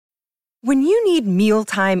When you need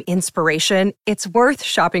mealtime inspiration, it's worth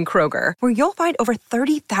shopping Kroger, where you'll find over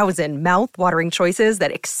 30,000 mouth-watering choices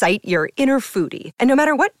that excite your inner foodie. And no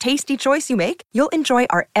matter what tasty choice you make, you'll enjoy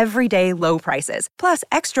our everyday low prices, plus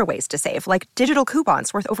extra ways to save, like digital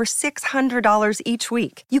coupons worth over $600 each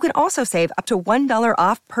week. You can also save up to $1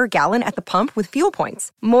 off per gallon at the pump with fuel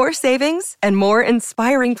points. More savings and more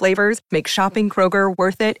inspiring flavors make shopping Kroger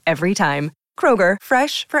worth it every time. Kroger,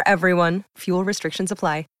 fresh for everyone. Fuel restrictions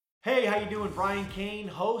apply. Hey, how you doing? Brian Kane,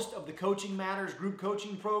 host of the Coaching Matters group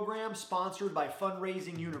coaching program, sponsored by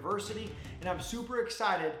Fundraising University, and I'm super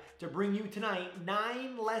excited to bring you tonight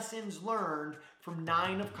 9 lessons learned from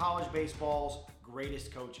 9 of college baseball's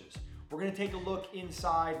greatest coaches. We're going to take a look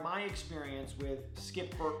inside my experience with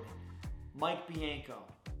Skip Bertman, Mike Bianco,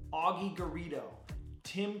 Augie Garrido,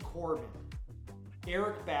 Tim Corbin,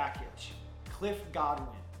 Eric Bakich, Cliff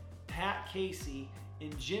Godwin, Pat Casey,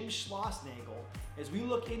 and Jim Schlossnagle, as we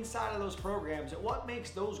look inside of those programs at what makes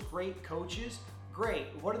those great coaches great.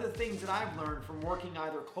 What are the things that I've learned from working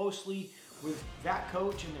either closely with that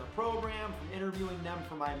coach in their program, from interviewing them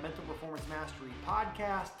for my Mental Performance Mastery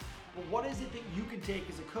podcast, but what is it that you can take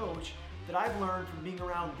as a coach that I've learned from being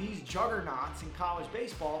around these juggernauts in college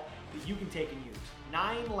baseball that you can take and use.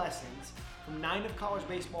 9 lessons from 9 of college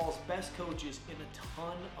baseball's best coaches and a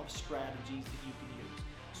ton of strategies that you can use.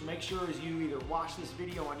 So make sure as you either watch this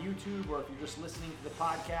video on YouTube or if you're just listening to the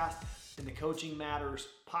podcast in the Coaching Matters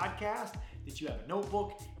podcast, that you have a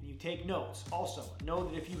notebook and you take notes. Also, know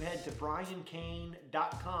that if you head to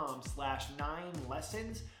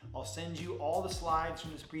briankane.com/9lessons, I'll send you all the slides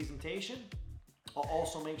from this presentation. I'll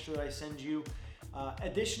also make sure that I send you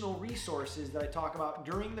additional resources that I talk about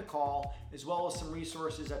during the call, as well as some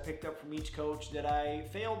resources I picked up from each coach that I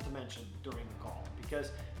failed to mention during the call, because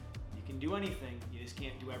you can do anything, you just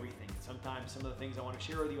can't do everything. And sometimes some of the things I want to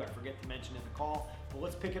share with you, I forget to mention in the call. But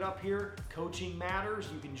let's pick it up here. Coaching Matters.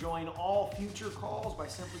 You can join all future calls by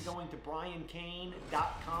simply going to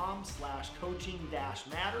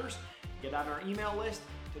briankane.com/coaching-matters. Get on our email list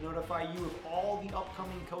to notify you of all the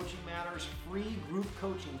upcoming Coaching Matters free group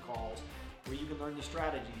coaching calls, where you can learn the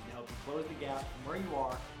strategies to help you close the gap from where you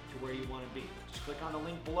are to where you want to be. Just click on the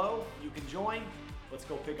link below. You can join. Let's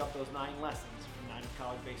go pick up those 9 lessons from 9 of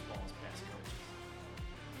college baseball's best coaches.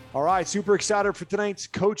 All right, super excited for tonight's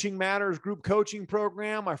Coaching Matters group coaching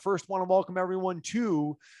program. I first want to welcome everyone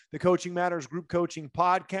to the Coaching Matters group coaching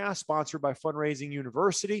podcast, sponsored by Fundraising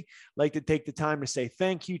University. I'd like to take the time to say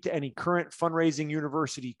thank you to any current Fundraising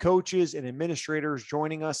University coaches and administrators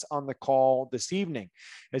joining us on the call this evening.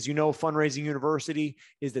 As you know, Fundraising University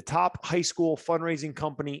is the top high school fundraising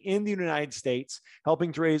company in the United States,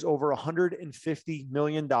 helping to raise over $150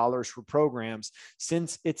 million for programs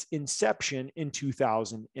since its inception in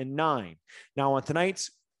 2009. Now, on tonight's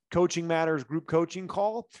Coaching Matters group coaching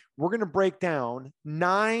call, we're going to break down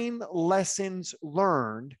 9 lessons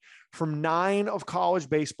learned from 9 of college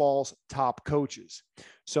baseball's top coaches.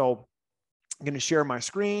 So I'm going to share my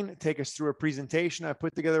screen, take us through a presentation I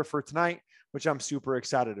put together for tonight, which I'm super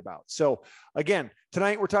excited about. So again,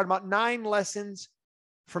 tonight we're talking about 9 lessons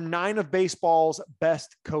from 9 of baseball's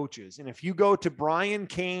best coaches. And if you go to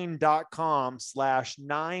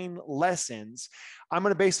briankane.com/9lessons, I'm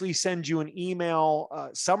going to basically send you an email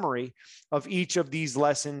summary of each of these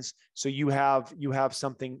lessons, so you have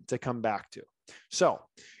something to come back to. So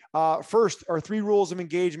first, our 3 rules of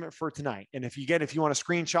engagement for tonight. And if you want to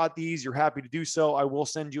screenshot these, you're happy to do so. I will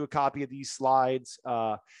send you a copy of these slides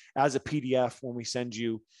as a PDF when we send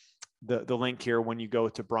you the link here when you go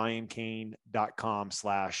to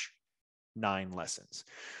briankane.com/9lessons.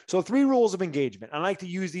 So 3 rules of engagement. I like to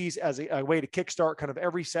use these as a way to kickstart kind of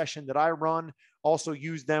every session that I run. Also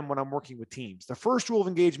use them when I'm working with teams. The first rule of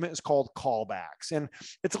engagement is called callbacks. And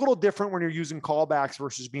it's a little different when you're using callbacks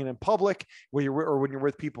versus being in public when you're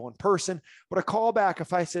with people in person. But a callback,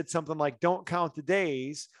 if I said something like, don't count the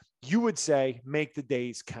days, you would say, make the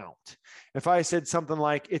days count. If I said something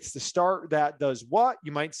like, it's the start that does what,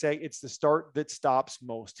 you might say, it's the start that stops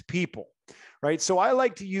most people, right? So I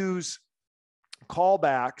like to use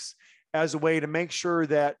callbacks as a way to make sure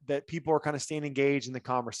that people are kind of staying engaged in the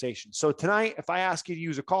conversation. So tonight, if I ask you to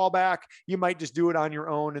use a callback, you might just do it on your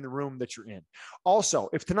own in the room that you're in. Also,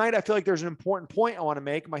 if tonight I feel like there's an important point I want to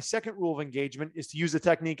make, my second rule of engagement is to use the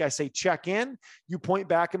technique. I say check in, you point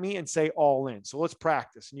back at me and say all in. So let's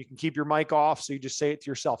practice. And you can keep your mic off, so you just say it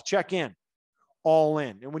to yourself, check in. All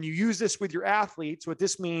in. And when you use this with your athletes, what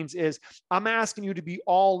this means is I'm asking you to be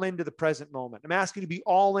all into the present moment. I'm asking you to be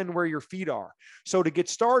all in where your feet are. So to get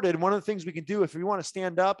started, one of the things we can do if you want to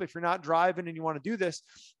stand up, if you're not driving and you want to do this,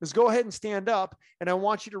 is go ahead and stand up. And I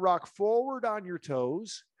want you to rock forward on your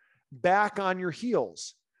toes, back on your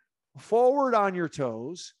heels. forward on your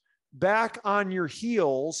toes, back on your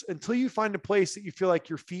heels until you find a place that you feel like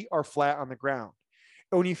your feet are flat on the ground.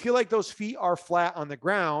 And when you feel like those feet are flat on the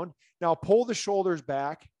ground, now pull the shoulders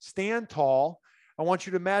back, stand tall. I want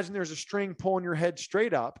you to imagine there's a string pulling your head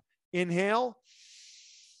straight up. Inhale,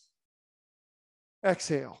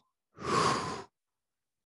 exhale.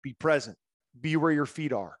 Be present. Be where your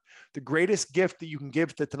feet are. The greatest gift that you can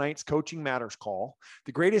give to tonight's Coaching Matters call,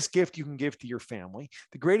 the greatest gift you can give to your family,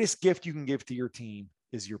 the greatest gift you can give to your team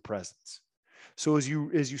is your presence. So as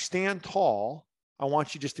you stand tall, I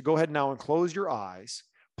want you just to go ahead now and close your eyes,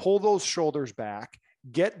 pull those shoulders back,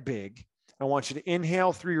 get big. I want you to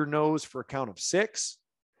inhale through your nose for a count of 6,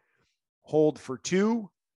 hold for 2,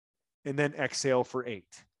 and then exhale for 8.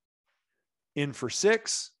 In for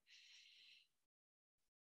 6,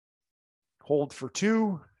 hold for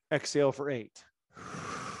 2, exhale for 8.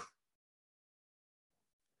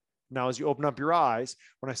 Now, as you open up your eyes,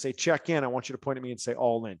 when I say check in, I want you to point at me and say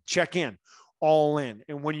all in. Check in, all in.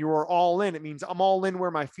 And when you are all in, it means I'm all in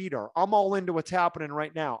where my feet are. I'm all into what's happening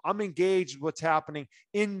right now. I'm engaged with what's happening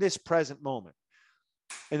in this present moment.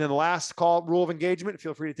 And then the last rule of engagement,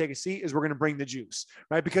 feel free to take a seat, is we're going to bring the juice,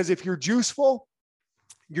 right? Because if you're juiceful,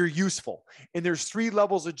 you're useful. And there's 3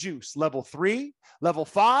 levels of juice: level 3, level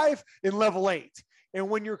 5, and level 8. And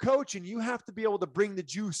when you're coaching, you have to be able to bring the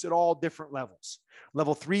juice at all different levels.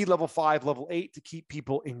 Level 3, level 5, level 8 to keep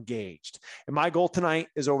people engaged. And my goal tonight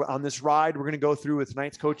is over on this ride. We're going to go through with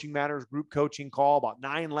tonight's Coaching Matters group coaching call, about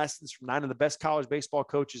 9 lessons from 9 of the best college baseball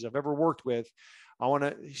coaches I've ever worked with. I want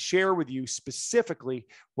to share with you specifically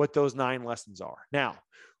what those 9 lessons are. Now,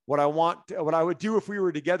 what I would do if we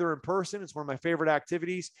were together in person, it's one of my favorite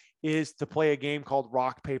activities, is to play a game called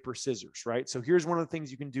rock, paper, scissors, right? So here's one of the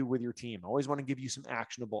things you can do with your team. I always want to give you some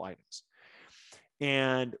actionable items.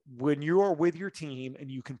 And when you are with your team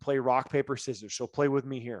and you can play rock, paper, scissors. So play with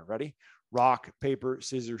me here. Ready? Rock, paper,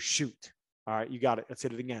 scissors, shoot. All right, you got it. Let's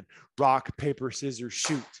hit it again. Rock, paper, scissors,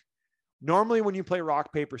 shoot. Normally when you play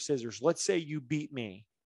rock, paper, scissors, let's say you beat me,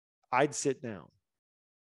 I'd sit down.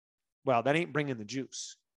 Well, that ain't bringing the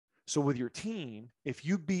juice. So with your team, if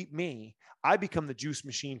you beat me, I become the juice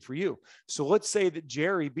machine for you. So let's say that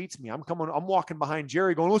Jerry beats me. I'm walking behind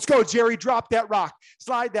Jerry going, let's go, Jerry, drop that rock,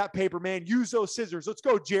 slide that paper, man, use those scissors. Let's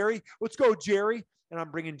go, Jerry. Let's go, Jerry. And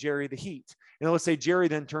I'm bringing Jerry the heat. And let's say Jerry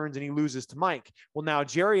then turns and he loses to Mike. Well, now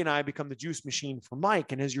Jerry and I become the juice machine for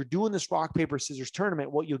Mike. And as you're doing this rock, paper, scissors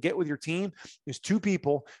tournament, what you'll get with your team is 2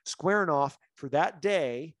 people squaring off for that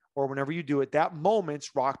day, or whenever you do it, that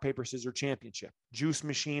moment's rock, paper, scissors championship. Juice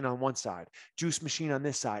machine on one side, juice machine on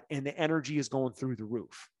this side, and the energy is going through the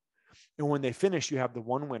roof. And when they finish, you have the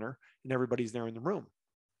one winner and everybody's there in the room.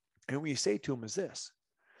 And what you say to them is this.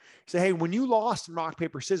 You say, hey, when you lost in rock,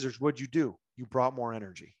 paper, scissors, what'd you do? You brought more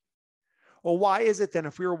energy. Well, why is it then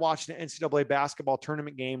if we were watching an NCAA basketball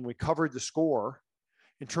tournament game, we covered the score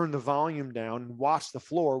and turned the volume down and watched the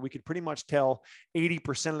floor, we could pretty much tell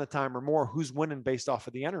 80% of the time or more who's winning based off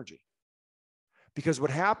of the energy. Because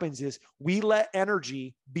what happens is we let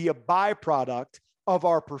energy be a byproduct of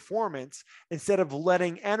our performance instead of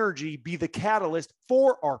letting energy be the catalyst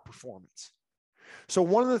for our performance. So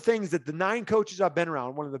one of the things that the 9 coaches I've been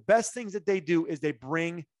around, one of the best things that they do is they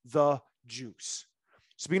bring the juice.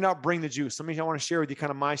 Speaking of bring the juice, I want to share with you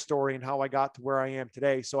kind of my story and how I got to where I am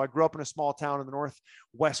today. So I grew up in a small town in the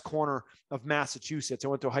northwest corner of Massachusetts. I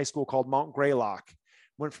went to a high school called Mount Greylock.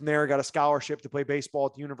 Went from there, got a scholarship to play baseball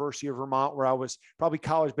at the University of Vermont, where I was probably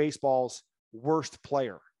college baseball's worst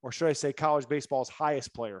player, or should I say college baseball's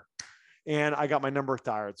highest player. And I got my number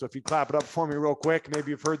retired. So if you clap it up for me real quick,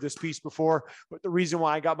 maybe you've heard this piece before, but the reason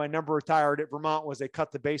why I got my number retired at Vermont was they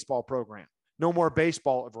cut the baseball program. No more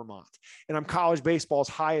baseball at Vermont. And I'm college baseball's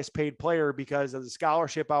highest paid player because of the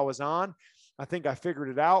scholarship I was on. I think I figured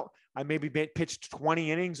it out. I maybe pitched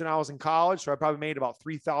 20 innings when I was in college. So I probably made about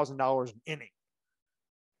 $3,000 an inning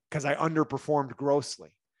because I underperformed grossly.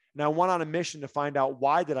 And I went on a mission to find out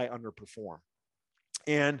why did I underperform.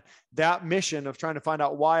 And that mission of trying to find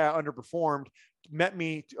out why I underperformed met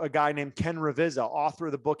me a guy named Ken Ravizza, author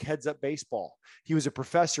of the book Heads Up Baseball. He was a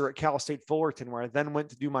professor at Cal State Fullerton, where I then went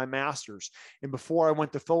to do my master's. And before I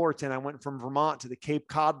went to Fullerton, I went from Vermont to the Cape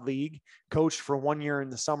Cod League, coached for 1 year in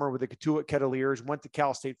the summer with the Cotuit Kettleers, went to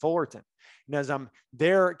Cal State Fullerton. And as I'm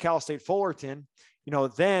there at Cal State Fullerton,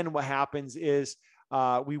 then what happens is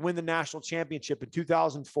we win the national championship in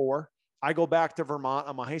 2004. I go back to Vermont.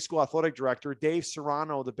 I'm a high school athletic director. Dave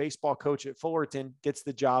Serrano, the baseball coach at Fullerton, gets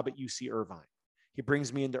the job at UC Irvine. He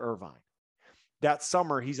brings me into Irvine. That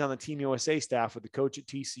summer, he's on the Team USA staff with the coach at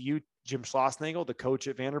TCU, Jim Schlossnagle, the coach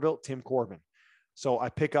at Vanderbilt, Tim Corbin. So I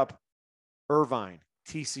pick up Irvine,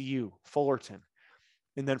 TCU, Fullerton.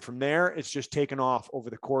 And then from there, it's just taken off over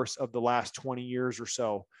the course of the last 20 years or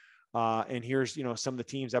so. And here's, some of the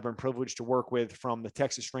teams I've been privileged to work with, from the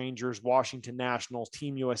Texas Rangers, Washington Nationals,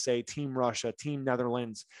 Team USA, Team Russia, Team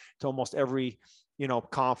Netherlands, to almost every,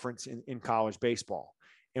 conference in college baseball.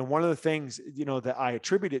 And one of the things, that I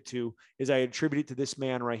attribute it to is I attribute it to this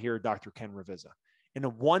man right here, Dr. Ken Ravizza. And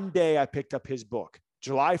one day I picked up his book,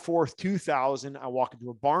 July 4th, 2000. I walk into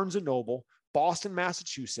a Barnes & Noble, Boston,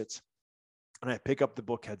 Massachusetts, and I pick up the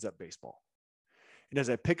book, Heads Up Baseball. And as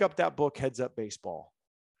I pick up that book, Heads Up Baseball,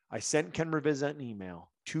 I sent Ken Ravizza an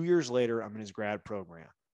email. 2 years later, I'm in his grad program.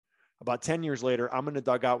 About 10 years later, I'm in the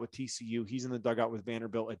dugout with TCU. He's in the dugout with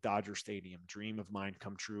Vanderbilt at Dodger Stadium. Dream of mine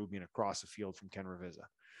come true, being across the field from Ken Ravizza.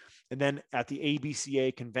 And then at the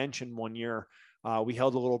ABCA convention one year, we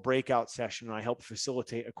held a little breakout session, and I helped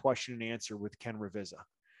facilitate a question and answer with Ken Ravizza.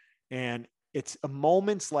 And it's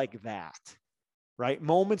moments like that, right?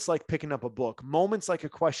 Moments like picking up a book, moments like a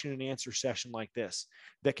question and answer session like this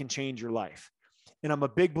that can change your life. And I'm a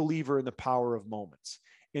big believer in the power of moments.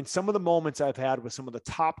 In some of the moments I've had with some of the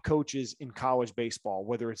top coaches in college baseball,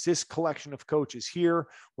 whether it's this collection of coaches here,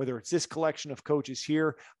 whether it's this collection of coaches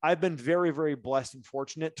here, I've been very, very blessed and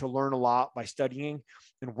fortunate to learn a lot by studying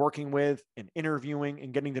and working with and interviewing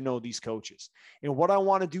and getting to know these coaches. And what I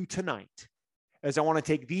want to do tonight is I want to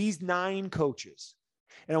take these 9 coaches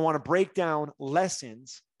and I want to break down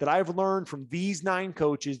lessons that I've learned from these 9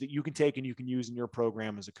 coaches that you can take and you can use in your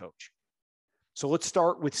program as a coach. So let's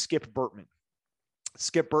start with Skip Bertman.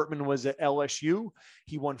 Skip Bertman was at LSU.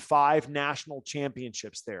 He won 5 national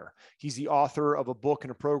championships there. He's the author of a book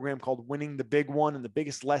and a program called Winning the Big One. And the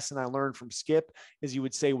biggest lesson I learned from Skip is, he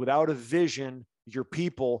would say, without a vision, your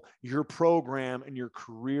people, your program, and your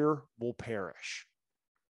career will perish.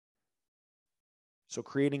 So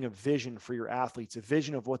creating a vision for your athletes, a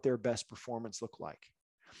vision of what their best performance look like,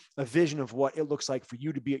 a vision of what it looks like for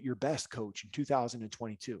you to be at your best, coach, in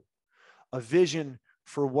 2022, a vision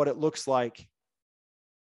for what it looks like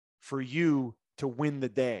for you to win the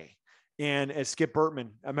day. And as Skip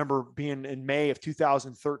Bertman, I remember being in May of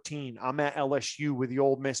 2013, I'm at LSU with the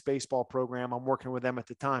Ole Miss baseball program. I'm working with them at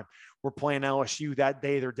the time. We're playing LSU that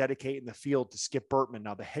day. They're dedicating the field to Skip Bertman.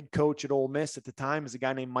 Now, the head coach at Ole Miss at the time is a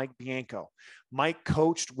guy named Mike Bianco. Mike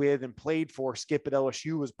coached with and played for Skip at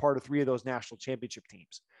LSU, was part of 3 of those national championship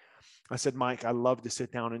teams. I said, Mike, I'd love to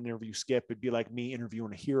sit down and interview Skip. It'd be like me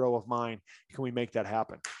interviewing a hero of mine. Can we make that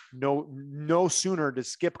happen? No sooner does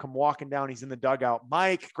Skip come walking down. He's in the dugout.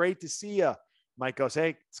 Mike, great to see you. Mike goes,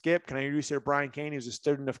 hey, Skip, can I introduce you to Brian Kane? He was a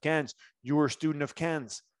student of Ken's. You were a student of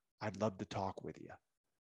Ken's. I'd love to talk with you.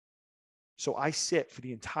 So I sit for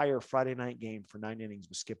the entire Friday night game for 9 innings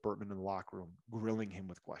with Skip Bertman in the locker room, grilling him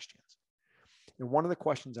with questions. And one of the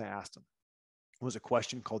questions I asked him was a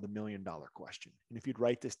question called the $1 million question. And if you'd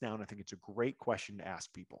write this down, I think it's a great question to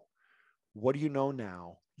ask people. What do you know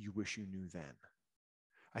now you wish you knew then?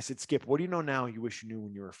 I said, Skip, what do you know now you wish you knew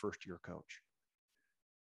when you were a first-year coach?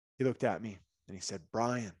 He looked at me and he said,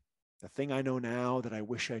 Brian, the thing I know now that I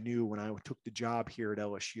wish I knew when I took the job here at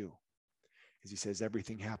LSU is, he says,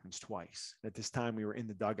 everything happens twice. At this time, we were in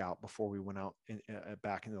the dugout before we went out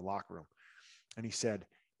back into the locker room. And he said,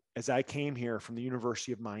 as I came here from the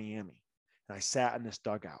University of Miami, and I sat in this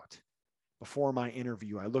dugout, before my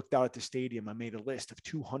interview, I looked out at the stadium. I made a list of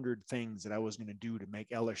 200 things that I was going to do to make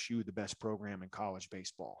LSU the best program in college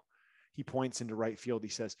baseball. He points into right field. He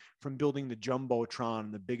says, from building the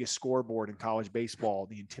Jumbotron, the biggest scoreboard in college baseball,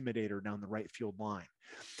 the Intimidator down the right field line,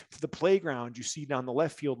 to the playground you see down the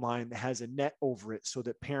left field line that has a net over it so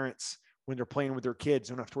that parents, when they're playing with their kids,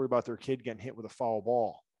 don't have to worry about their kid getting hit with a foul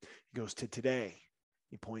ball. He goes, to today.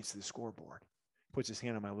 He points to the scoreboard, puts his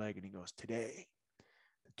hand on my leg, and he goes, today,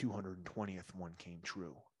 the 220th one came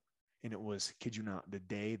true. And it was, kid you not, the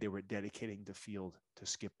day they were dedicating the field to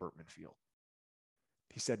Skip Bertman Field.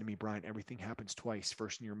 He said to me, Brian, everything happens twice,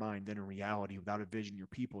 first in your mind, then in reality. Without a vision, your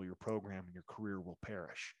people, your program, and your career will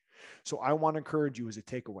perish. So I want to encourage you as a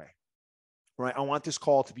takeaway, right? I want this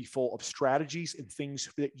call to be full of strategies and things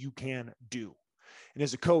that you can do. And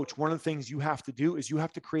as a coach, one of the things you have to do is you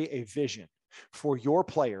have to create a vision for your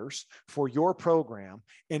players, for your program,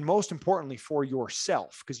 and most importantly, for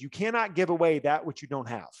yourself, because you cannot give away that which you don't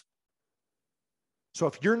have. So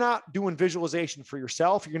if you're not doing visualization for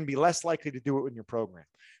yourself, you're going to be less likely to do it in your program.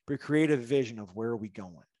 But create a vision of where are we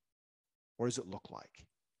going? What does it look like?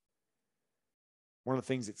 One of the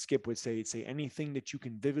things that Skip would say, he'd say, anything that you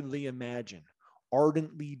can vividly imagine,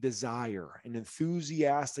 ardently desire, and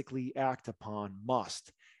enthusiastically act upon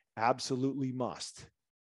must, absolutely must,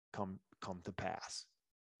 come to pass.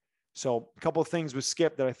 So a couple of things with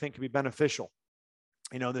Skip that I think can be beneficial.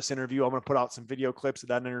 This interview, I'm going to put out some video clips of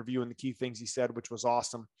that interview and the key things he said, which was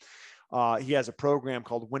awesome. He has a program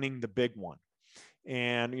called Winning the Big One.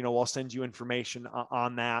 And, I'll send you information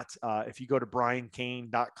on that. If you go to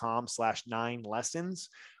briankane.com/9lessons,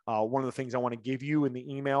 one of the things I want to give you in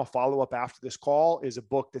the email follow up after this call is a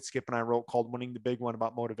book that Skip and I wrote called Winning the Big One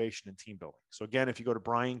about motivation and team building. So again, if you go to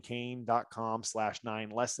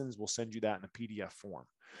briankane.com/9lessons, we'll send you that in a PDF form.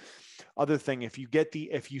 Other thing, if you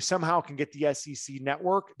somehow can get the SEC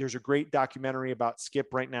network, there's a great documentary about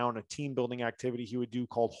Skip right now in a team building activity he would do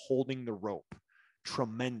called Holding the Rope.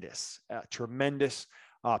 Tremendous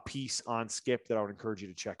piece on Skip that I would encourage you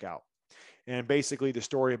to check out. And basically the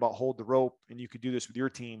story about Hold the Rope, and you could do this with your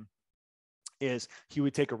team, is he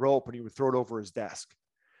would take a rope and he would throw it over his desk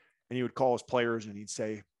and he would call his players and he'd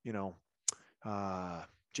say,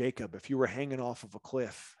 Jacob, if you were hanging off of a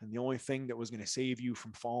cliff and the only thing that was going to save you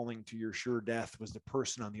from falling to your sure death was the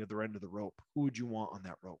person on the other end of the rope, who would you want on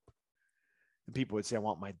that rope? And people would say, I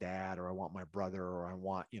want my dad, or I want my brother, or I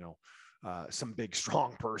want, some big,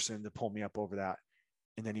 strong person to pull me up over that.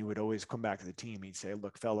 And then he would always come back to the team. He'd say,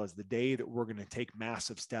 look, fellas, the day that we're going to take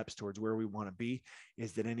massive steps towards where we want to be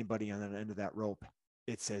is that anybody on the end of that rope,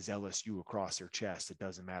 it says LSU across their chest. It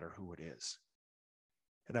doesn't matter who it is.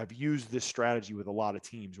 And I've used this strategy with a lot of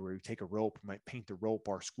teams where we take a rope, we might paint the rope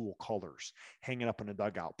our school colors, hang it up in a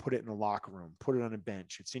dugout, put it in a locker room, put it on a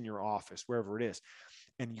bench. It's in your office, wherever it is.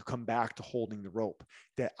 And you come back to holding the rope,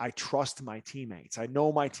 that I trust my teammates. I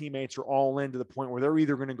know my teammates are all in to the point where they're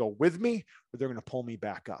either going to go with me or they're going to pull me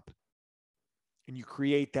back up. And you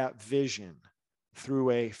create that vision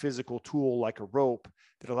through a physical tool like a rope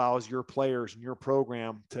that allows your players and your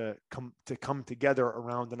program to come together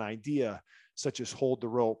around an idea such as Hold the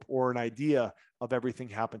Rope, or an idea of everything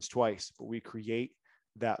happens twice, but we create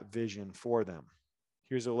that vision for them.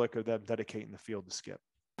 Here's a look of them dedicating the field to Skip.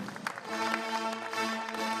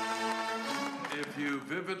 If you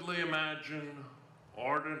vividly imagine,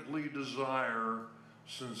 ardently desire,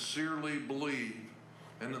 sincerely believe,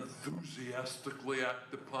 and enthusiastically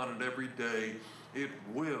act upon it every day, it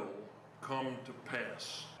will come to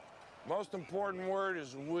pass. Most important word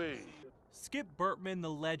is we. Skip Bertman, the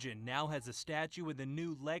legend, now has a statue in the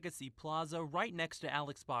new Legacy Plaza right next to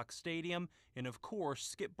Alex Box Stadium and, of course,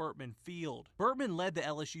 Skip Bertman Field. Bertman led the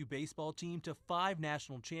LSU baseball team to 5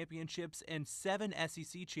 national championships and 7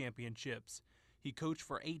 SEC championships. He coached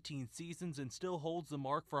for 18 seasons and still holds the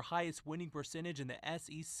mark for highest winning percentage in the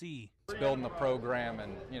SEC. Building the program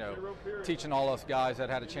and, teaching all us guys that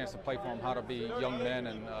had a chance to play for him how to be young men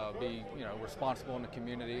and be, responsible in the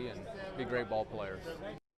community and be great ball players.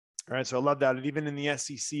 All right. So I love that. And even in the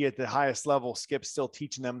SEC at the highest level, Skip's still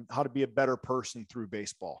teaching them how to be a better person through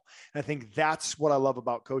baseball. And I think that's what I love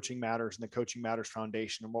about Coaching Matters and the Coaching Matters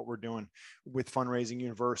Foundation and what we're doing with Fundraising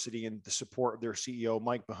University and the support of their CEO,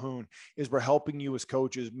 Mike Bahoon, is we're helping you as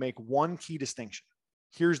coaches make one key distinction.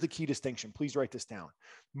 Here's the key distinction. Please write this down.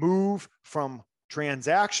 Move from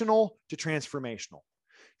transactional to transformational.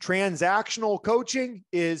 Transactional coaching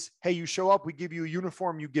is, hey, you show up, we give you a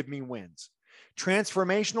uniform, you give me wins.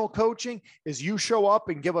 Transformational coaching is you show up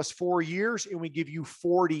and give us 4 years and we give you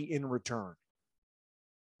 40 in return.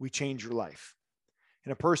 We change your life.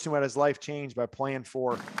 And a person who had his life changed by playing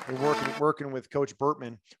for and working with Coach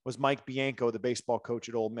Bertman was Mike Bianco, the baseball coach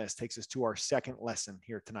at Ole Miss. Takes us to our second lesson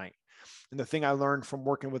here tonight. And the thing I learned from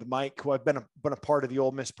working with Mike, who I've been a part of the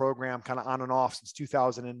Ole Miss program kind of on and off since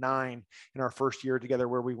 2009 in our first year together,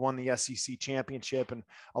 where we won the SEC championship. And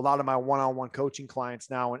a lot of my one-on-one coaching clients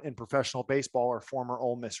now in professional baseball are former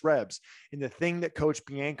Ole Miss Rebs. And the thing that Coach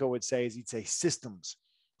Bianco would say is he'd say systems,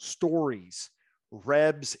 stories,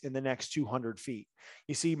 Rebs in the next 200 feet.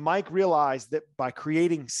 You see, Mike realized that by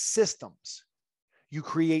creating systems, you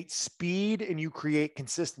create speed and you create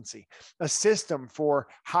consistency. A system for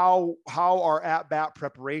how our at-bat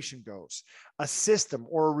preparation goes. A system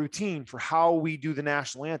or a routine for how we do the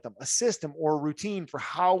national anthem. A system or a routine for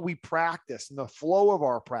how we practice and the flow of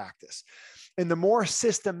our practice. And the more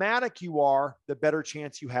systematic you are, the better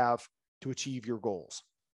chance you have to achieve your goals.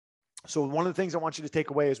 So one of the things I want you to take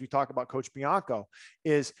away as we talk about Coach Bianco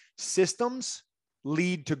is systems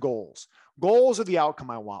lead to goals. Goals are the outcome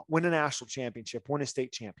I want. Win a national championship, win a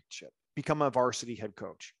state championship, become a varsity head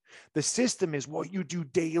coach. The system is what you do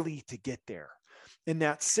daily to get there. And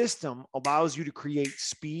that system allows you to create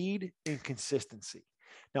speed and consistency.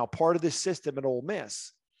 Now, part of this system at Ole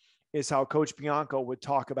Miss is how Coach Bianco would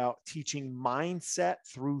talk about teaching mindset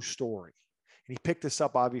through story. And he picked this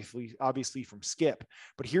up obviously from Skip.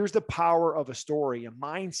 But here's the power of a story, a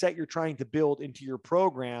mindset you're trying to build into your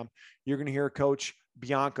program. You're going to hear Coach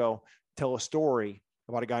Bianco tell a story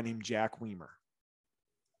about a guy named Jack Weimer.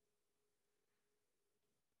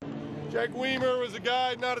 Jack Weimer was a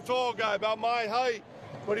guy, not a tall guy, about my height,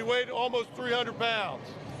 but he weighed almost 300 pounds.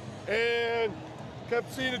 And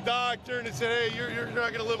kept seeing a doctor, and they said, hey, you're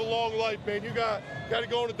not going to live a long life, man. You got to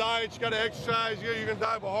go on a diet, you got to exercise, you're going to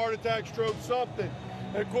die of a heart attack, stroke, something.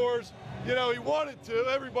 And of course, you know, he wanted to.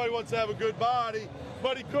 Everybody wants to have a good body,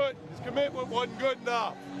 but he couldn't. His commitment wasn't good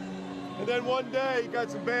enough. And then one day, he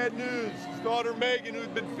got some bad news. His daughter, Megan, who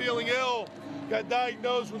had been feeling ill, got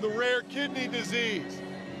diagnosed with a rare kidney disease.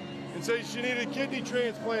 And so she needed a kidney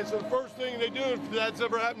transplant. So the first thing they do, if that's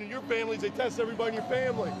ever happened in your family, is they test everybody in your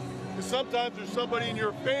family. Because sometimes there's somebody in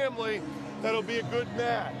your family that'll be a good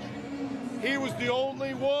match. He was the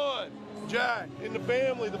only one, Jack, in the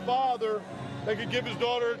family, the father, that could give his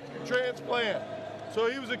daughter a transplant. So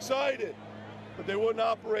he was excited, but they wouldn't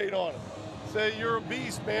operate on him. Say, you're a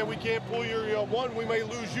beast, man. We can't pull your one. We may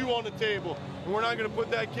lose you on the table, and we're not going to put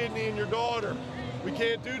that kidney in your daughter. We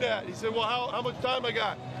can't do that. He said, well, how much time I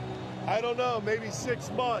got? I don't know, maybe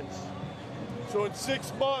 6 months. So in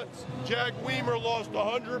 6 months, Jack Weimer lost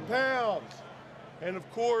 100 pounds. And of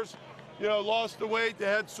course, you know, lost the weight, they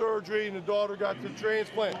had surgery, and the daughter got the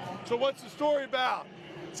transplant. So what's the story about?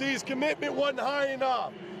 See, his commitment wasn't high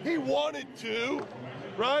enough. He wanted to,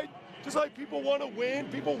 right? Just like people want to win,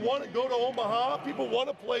 people want to go to Omaha, people want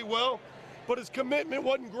to play well, but his commitment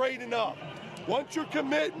wasn't great enough. Once your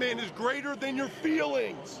commitment is greater than your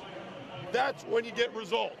feelings, that's when you get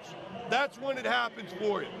results. That's when it happens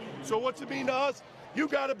for you. So what's it mean to us? You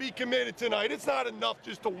got to be committed tonight. It's not enough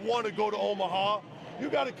just to want to go to Omaha. You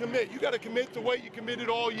got to commit. You got to commit the way you committed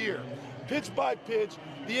all year. Pitch by pitch,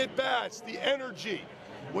 the at-bats, the energy.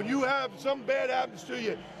 When you have something bad happens to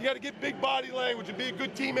you, you got to get big body language and be a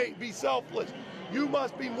good teammate and be selfless. You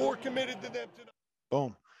must be more committed to them tonight.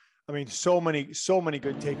 Boom. I mean, so many good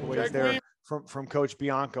takeaways Jack there from Coach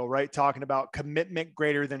Bianco, right? Talking about commitment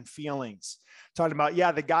greater than feelings. Talking about,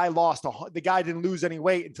 yeah, the guy didn't lose any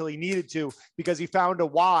weight until he needed to because he found a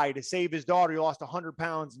why to save his daughter. He lost 100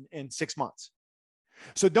 pounds in 6 months.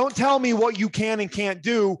 So don't tell me what you can and can't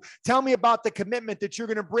do. Tell me about the commitment that you're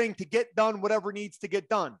going to bring to get done whatever needs to get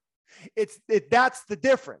done. That's the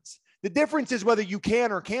difference. The difference is whether you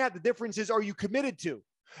can or can't. The difference is, are you committed to?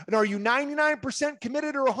 And are you 99%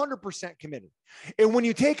 committed or 100% committed? And when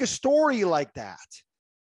you take a story like that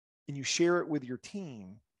and you share it with your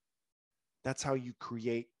team, that's how you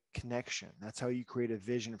create connection. That's how you create a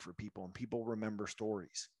vision for people, and people remember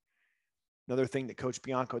stories. Another thing that Coach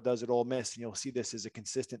Bianco does at Ole Miss, and you'll see this as a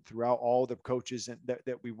consistent throughout all the coaches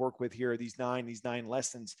that we work with here, these nine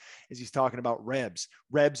lessons, is he's talking about REBS.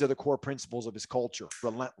 REBS are the core principles of his culture: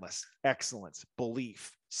 relentless, excellence,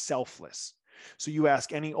 belief, selfless. So you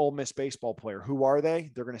ask any Ole Miss baseball player, who are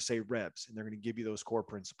they? They're going to say REBS, and they're going to give you those core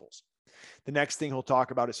principles. The next thing he'll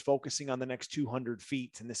talk about is focusing on the next 200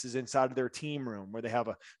 feet. And this is inside of their team room where they have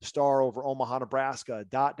a star over Omaha, Nebraska, a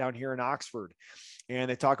dot down here in Oxford.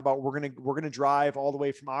 And they talk about, we're going to drive all the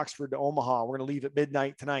way from Oxford to Omaha. We're going to leave at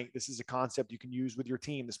midnight tonight. This is a concept you can use with your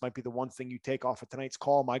team. This might be the one thing you take off of tonight's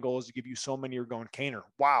call. My goal is to give you so many. You're going, Kaner,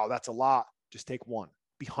 wow, that's a lot. Just take one.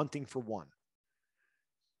 Be hunting for one.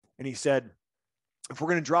 And he said, if we're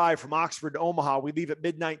going to drive from Oxford to Omaha, we leave at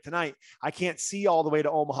midnight tonight. I can't see all the way to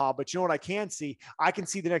Omaha, but you know what I can see? I can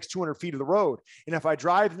see the next 200 feet of the road. And if I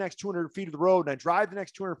drive the next 200 feet of the road, and I drive the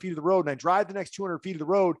next 200 feet of the road, and I drive the next 200 feet of the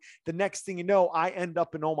road, the next thing you know, I end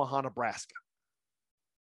up in Omaha, Nebraska.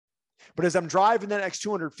 But as I'm driving the next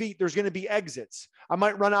 200 feet, there's going to be exits. I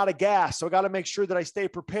might run out of gas, so I got to make sure that I stay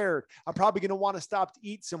prepared. I'm probably going to want to stop to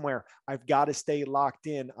eat somewhere. I've got to stay locked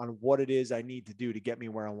in on what it is I need to do to get me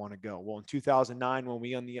where I want to go. Well, in 2009, when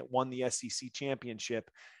we won the SEC championship,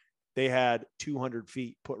 they had 200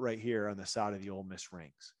 feet put right here on the side of the Ole Miss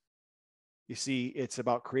rings. You see, it's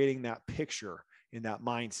about creating that picture in that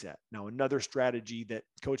mindset. Now, another strategy that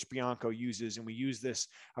Coach Bianco uses, and we use this,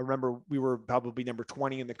 I remember we were probably number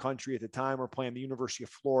 20 in the country at the time. We're playing the University of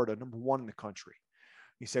Florida, number 1 in the country.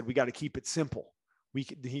 He said, we got to keep it simple.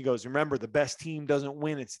 He goes, remember, the best team doesn't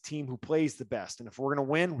win. It's the team who plays the best. And if we're going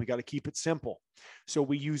to win, we got to keep it simple. So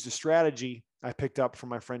we used a strategy I picked up from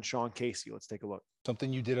my friend Sean Casey. Let's take a look.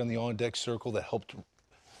 Something you did on the on-deck circle that helped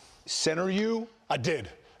center you? I did.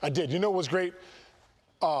 You know what was great?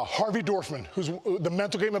 Harvey Dorfman, who's the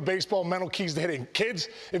Mental Game of Baseball, Mental Keys to Hitting. Kids,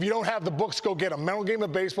 if you don't have the books, go get them. Mental Game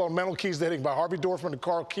of Baseball, Mental Keys to Hitting by Harvey Dorfman and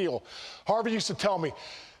Carl Keel. Harvey used to tell me,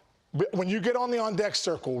 when you get on the on-deck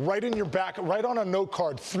circle, write in your back, write on a note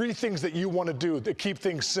card 3 things that you want to do to keep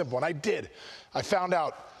things simple. And I did. I found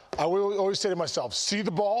out, I always say to myself, see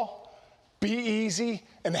the ball, be easy,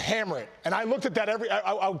 and hammer it. And I looked at that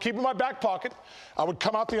I would keep it in my back pocket. I would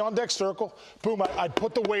come out the on-deck circle. Boom, I'd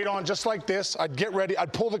put the weight on just like this. I'd get ready.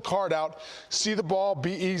 I'd pull the card out, see the ball,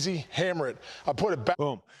 be easy, hammer it. I put it back.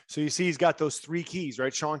 Boom. So you see he's got those 3 keys,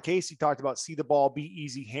 right? Sean Casey talked about see the ball, be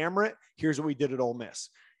easy, hammer it. Here's what we did at Ole Miss.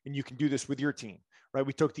 And you can do this with your team, right?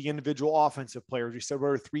 We took the individual offensive players. We said, what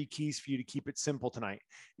are 3 keys for you to keep it simple tonight?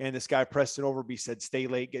 And this guy, Preston Overby, said, stay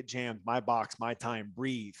late, get jammed, my box, my time,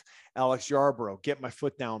 breathe. Alex Yarborough, get my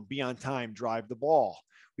foot down, be on time, drive the ball.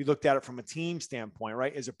 We looked at it from a team standpoint,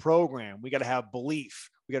 right? As a program, we got to have belief.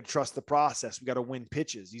 We got to trust the process. We got to win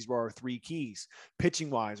pitches. These were our 3 keys. Pitching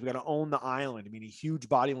wise, we got to own the island. I mean, a huge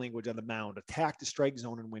body language on the mound, attack the strike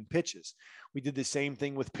zone and win pitches. We did the same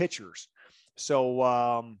thing with pitchers.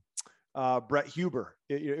 So Brett Huber,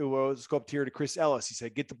 it was go up here to Chris Ellis. He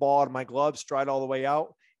said, get the ball out of my glove, stride all the way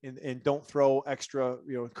out, and don't throw extra,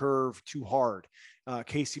 curve too hard.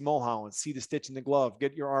 Casey Mulholland, see the stitch in the glove,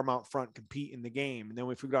 get your arm out front, compete in the game. And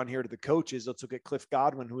then if we go down here to the coaches, let's look at Cliff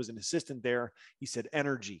Godwin, who was an assistant there. He said,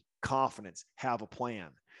 energy, confidence, have a plan.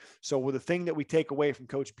 So the thing that we take away from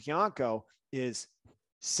Coach Bianco is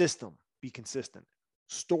system, be consistent.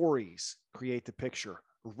 Stories, create the picture.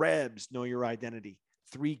 Rebs, know your identity.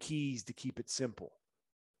 3 keys to keep it simple.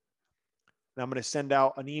 And I'm going to send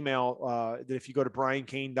out an email that if you go to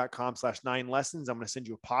briancane.com/9lessons, I'm going to send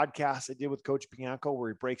you a podcast I did with Coach Bianco where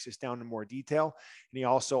he breaks this down in more detail. And he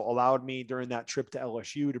also allowed me during that trip to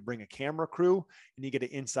LSU to bring a camera crew, and you get an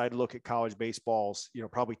inside look at college baseball's,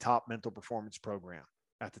 probably top mental performance program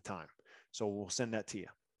at the time. So we'll send that to you.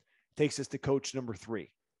 Takes us to coach number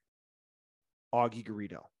 3, Augie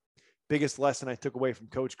Garrido. Biggest lesson I took away from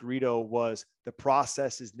Coach Garrido was the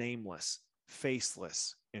process is nameless,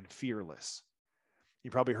 faceless, and fearless.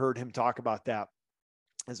 You probably heard him talk about that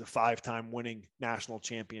as a 5-time winning national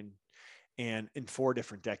champion and in 4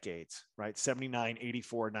 different decades, right? 79,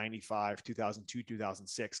 84, 95, 2002,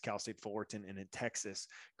 2006, Cal State Fullerton, and in Texas,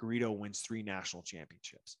 Garrido wins 3 national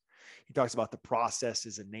championships. He talks about the process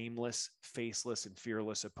is a nameless, faceless, and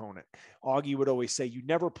fearless opponent. Augie would always say, you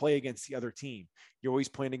never play against the other team. You're always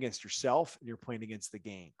playing against yourself, and you're playing against the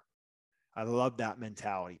game. I love that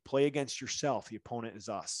mentality. Play against yourself. The opponent is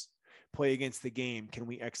us. Play against the game. Can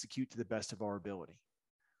we execute to the best of our ability?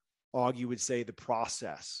 Augie would say the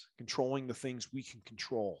process, controlling the things we can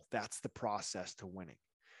control. That's the process to winning.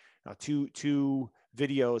 Now, two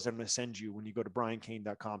videos I'm going to send you when you go to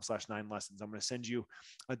briancane.com/9lessons. I'm going to send you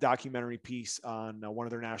a documentary piece on one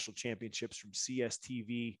of their national championships from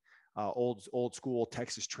CSTV, old school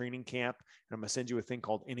Texas training camp. And I'm going to send you a thing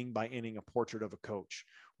called Inning by Inning, a portrait of a coach.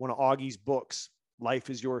 One of Augie's books,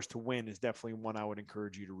 Life is Yours to Win, is definitely one I would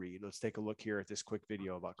encourage you to read. Let's take a look here at this quick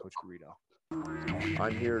video about Coach Garrido.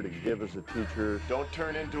 I'm here to give as a teacher. Don't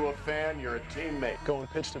turn into a fan, you're a teammate. Going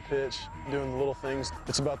pitch to pitch, doing the little things.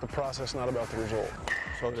 It's about the process, not about the result.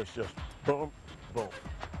 So it's just boom, boom.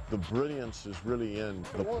 The brilliance is really in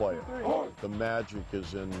the player. The magic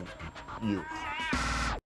is in you.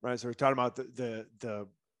 Right, so we're talking about the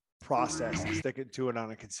process and sticking to it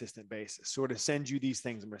on a consistent basis. So to send you these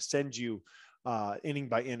things, I'm going to send you inning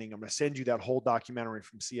by inning. I'm going to send you that whole documentary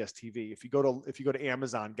from CSTV. If you go to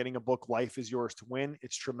Amazon, getting a book, Life is Yours to Win,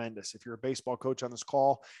 it's tremendous. If you're a baseball coach on this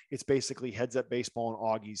call, it's basically Heads Up Baseball in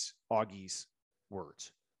Augie's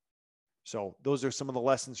words. So those are some of the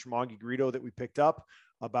lessons from Augie Garrido that we picked up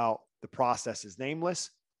about the process is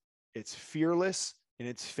nameless, it's fearless, and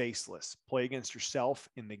it's faceless. Play against yourself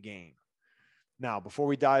in the game. Now, before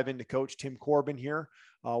we dive into Coach Tim Corbin here,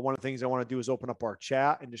 one of the things I want to do is open up our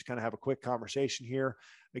chat and just kind of have a quick conversation here.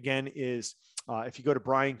 Again, is if you go to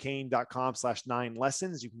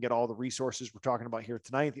briancane.com/9lessons, you can get all the resources we're talking about here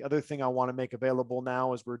tonight. The other thing I want to make available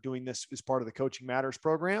now as we're doing this as part of the Coaching Matters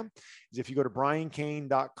program is if you go to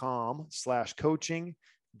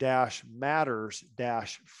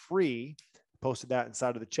briancane.com/coaching-matters-free, posted that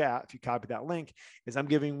inside of the chat. If you copy that link, is I'm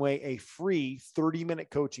giving away a free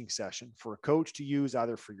 30-minute coaching session for a coach to use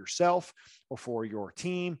either for yourself or for your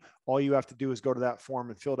team. All you have to do is go to that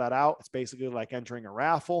form and fill that out. It's basically like entering a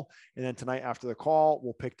raffle. And then tonight after the call,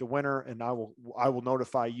 we'll pick the winner and I will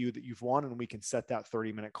notify you that you've won, and we can set that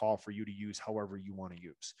 30-minute call for you to use however you want to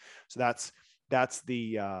use. So that's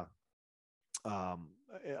the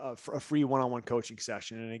a free one-on-one coaching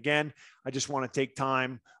session. And again, I just want to take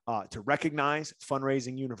time to recognize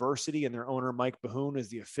Fundraising University and their owner, Mike Bahoon, as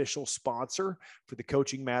the official sponsor for the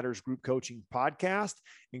Coaching Matters Group Coaching Podcast.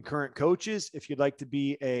 And current coaches, if you'd like to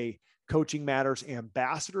be a Coaching Matters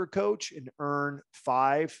ambassador coach and earn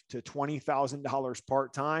 $5,000 to $20,000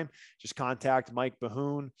 part-time, just contact Mike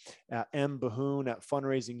Bahoon at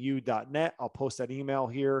mbahoon@fundraisingu.net. I'll post that email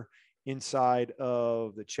here inside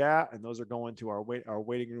of the chat, and those are going to our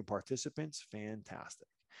waiting room participants. Fantastic.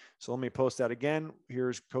 So let me post that again.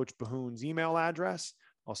 Here's Coach Bahoon's email address.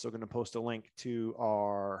 Also going to post a link to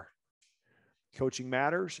our Coaching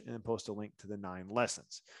Matters and then post a link to the 9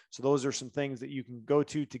 lessons. So those are some things that you can go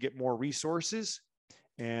to get more resources.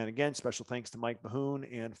 And again, special thanks to Mike Bahoon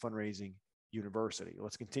and Fundraising University.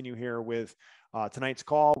 Let's continue here with tonight's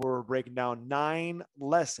call. We're breaking down 9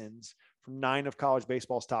 lessons from 9 of college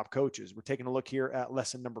baseball's top coaches. We're taking a look here at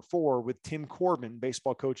lesson number 4 with Tim Corbin,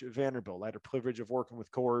 baseball coach at Vanderbilt. I had the privilege of working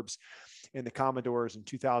with Corbs in the Commodores in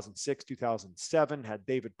 2006, 2007, had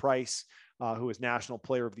David Price, who was National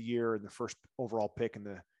Player of the Year and the first overall pick in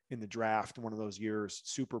the draft one of those years.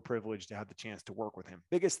 Super privileged to have the chance to work with him.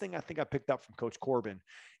 Biggest thing I think I picked up from Coach Corbin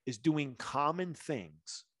is doing common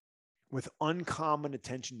things with uncommon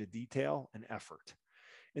attention to detail and effort.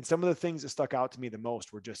 And some of the things that stuck out to me the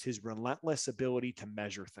most were just his relentless ability to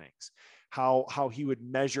measure things, how he would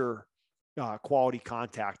measure quality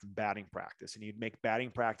contact in batting practice. And he'd make batting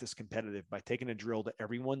practice competitive by taking a drill that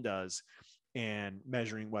everyone does and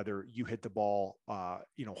measuring whether you hit the ball,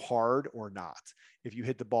 hard or not. If you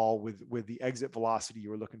hit the ball with the exit velocity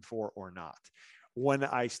you were looking for or not. When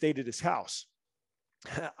I stayed at his house,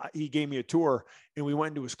 he gave me a tour and we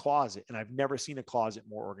went into his closet, and I've never seen a closet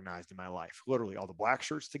more organized in my life. Literally all the black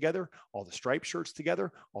shirts together, all the striped shirts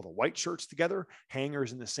together, all the white shirts together,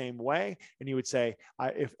 hangers in the same way. And he would say,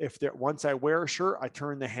 once I wear a shirt, I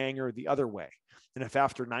turn the hanger the other way. And if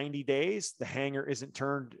after 90 days, the hanger isn't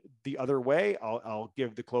turned the other way, I'll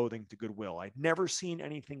give the clothing to Goodwill. I'd never seen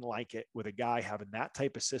anything like it with a guy having that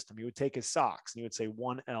type of system. He would take his socks and he would say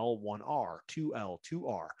 1L, 1R, 2L,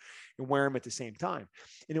 2R, and wear them at the same time.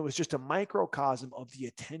 And it was just a microcosm of the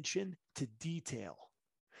attention to detail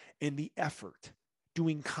and the effort,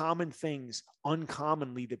 doing common things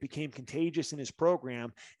uncommonly that became contagious in his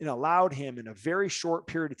program and allowed him in a very short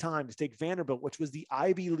period of time to take Vanderbilt, which was the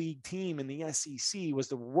Ivy League team in the SEC, was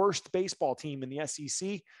the worst baseball team in the SEC,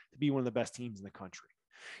 to be one of the best teams in the country.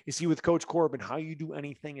 You see, with Coach Corbin, how you do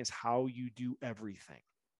anything is how you do everything.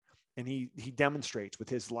 And he demonstrates with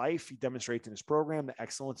his life, he demonstrates in his program, the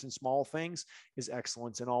excellence in small things is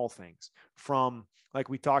excellence in all things. From, like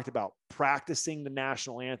we talked about, practicing the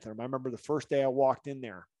national anthem. I remember the first day I walked in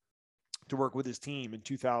there to work with his team in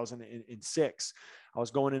 2006. I was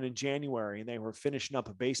going in January and they were finishing up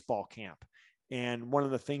a baseball camp. And one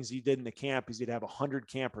of the things he did in the camp is he'd have 100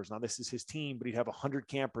 campers. Now, this is his team, but he'd have 100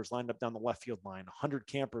 campers lined up down the left field line, 100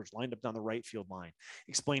 campers lined up down the right field line,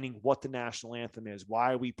 explaining what the national anthem is,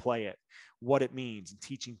 why we play it, what it means, and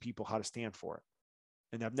teaching people how to stand for it.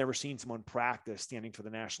 And I've never seen someone practice standing for the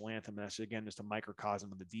national anthem. That's, again, just a microcosm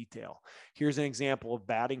of the detail. Here's an example of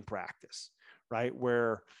batting practice, right,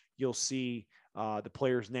 where you'll see the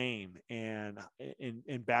player's name and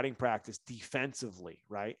in batting practice defensively,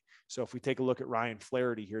 right? So if we take a look at Ryan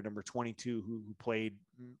Flaherty here, number 22, who played,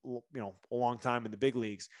 a long time in the big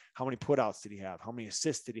leagues, how many putouts did he have? How many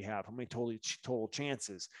assists did he have? How many total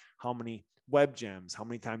chances? How many web gems? How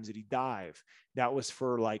many times did he dive? That was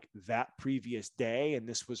for like that previous day. And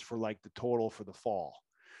this was for like the total for the fall.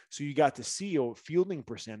 So you got to see fielding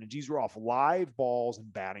percentage. These were off live balls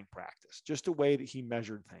and batting practice, just a way that he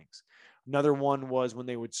measured things. Another one was when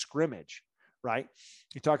they would scrimmage, right?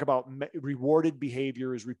 You talk about rewarded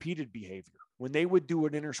behavior is repeated behavior. When they would do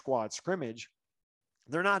an inter-squad scrimmage,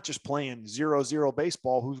 they're not just playing 0-0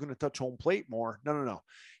 baseball. Who's going to touch home plate more? No.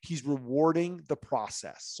 He's rewarding the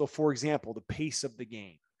process. So, for example, the pace of the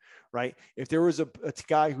game, right? If there was a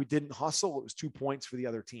guy who didn't hustle, it was 2 points for the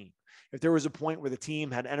other team. If there was a point where the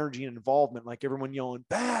team had energy and involvement, like everyone yelling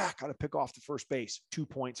back, got to pick off the first base, 2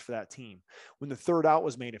 points for that team. When the third out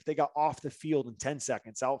was made, if they got off the field in 10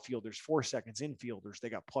 seconds, outfielders, 4 seconds, infielders, they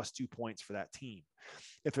got plus 2 points for that team.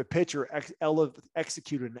 If a pitcher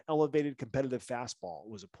executed an elevated competitive fastball, it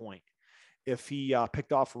was a point. If he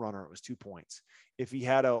picked off a runner, it was 2 points. If he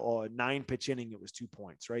had a 9-pitch inning, it was 2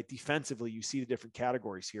 points, right? Defensively, you see the different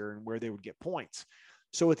categories here and where they would get points.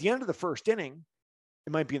 So at the end of the first inning,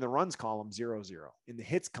 it might be in the runs column 0-0. In the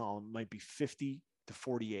hits column, it might be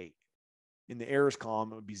 50-48. In the errors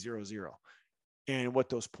column, it would be 0-0. And what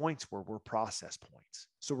those points were process points.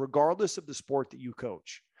 So regardless of the sport that you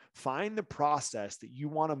coach, find the process that you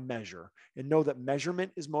want to measure and know that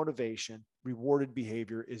measurement is motivation, rewarded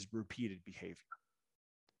behavior is repeated behavior.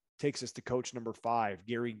 Takes us to coach number 5,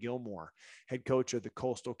 Gary Gilmore, head coach of the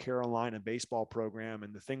Coastal Carolina baseball program.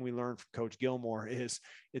 And the thing we learned from Coach Gilmore is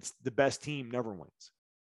it's the best team never wins.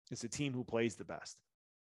 It's the team who plays the best.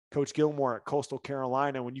 Coach Gilmore at Coastal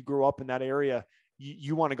Carolina, when you grew up in that area,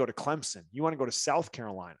 you want to go to Clemson. You want to go to South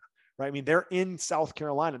Carolina, right? I mean, they're in South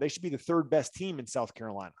Carolina. They should be the third best team in South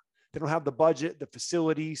Carolina. They don't have the budget, the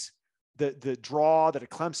facilities, the draw that a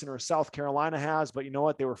Clemson or a South Carolina has. But you know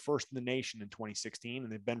what? They were first in the nation in 2016,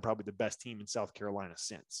 and they've been probably the best team in South Carolina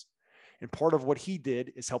since. And part of what he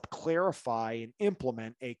did is help clarify and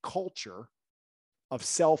implement a culture of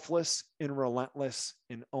selfless and relentless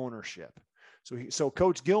in ownership. So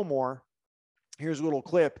Coach Gilmore, here's a little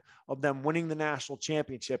clip of them winning the national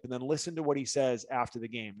championship, and then listen to what he says after the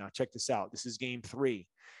game. Now, check this out. This is game 3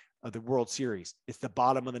 of the World Series. It's the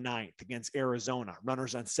bottom of the 9th against Arizona.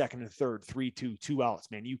 Runners on second and third, 3-2, 2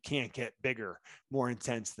 outs. Man, you can't get bigger, more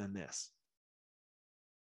intense than this.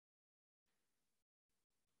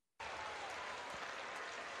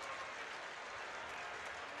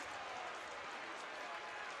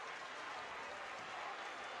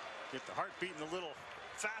 Get the heart beating a little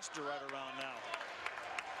faster right around now.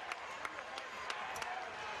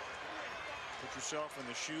 Put yourself in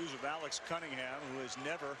the shoes of Alex Cunningham, who has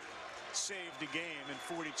never saved a game in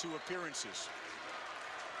 42 appearances.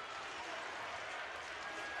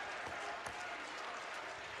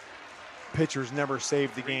 Pitchers never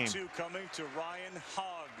saved the game. 3-2 coming to Ryan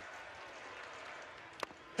Hogg.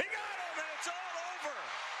 He got him, and it's all over.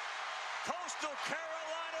 Coastal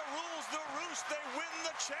Carolina rules the roost. They win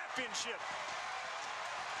the championship.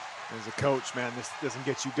 As a coach, man, this doesn't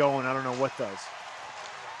get you going. I don't know what does.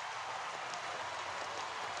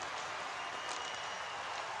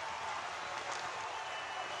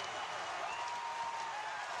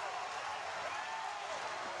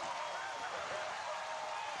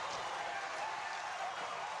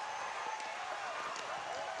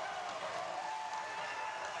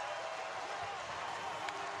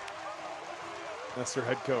 That's their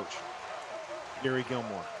head coach, Gary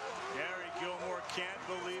Gilmore. Gary Gilmore can't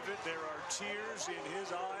believe it. There are tears in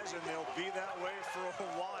his eyes, and they'll be that way for a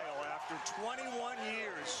while after 21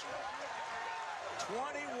 years.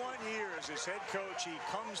 21 years as head coach. He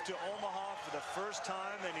comes to Omaha for the first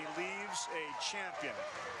time, and he leaves a champion.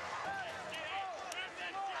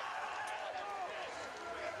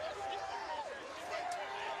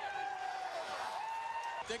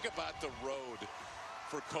 Think about the road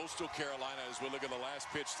for Coastal Carolina as we look at the last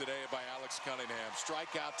pitch today by Alex Cunningham.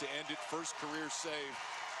 Strikeout to end it, first career save.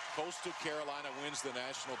 Coastal Carolina wins the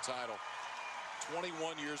national title.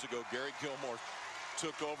 21 years ago, Gary Gilmore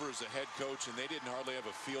took over as a head coach, and they didn't hardly have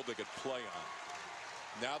a field they could play on.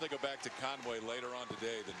 Now they go back to Conway later on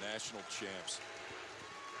today, the national champs.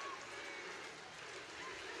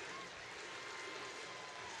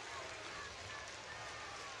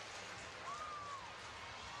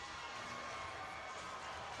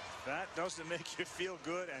 That doesn't make you feel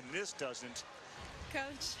good, and this doesn't.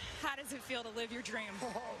 Coach, how does it feel to live your dream?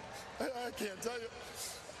 I can't tell you.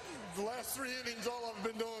 The last 3 innings, all I've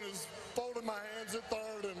been doing is folding my hands at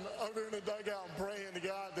third and over in the dugout and praying to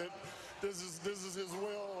God that this is His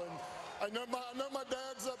will. And I know my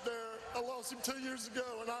dad's up there. I lost him 2 years ago,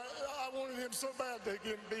 and I wanted him so bad that he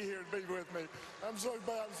couldn't be here to be with me. I'm so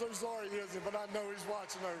bad. I'm so sorry he isn't, but I know he's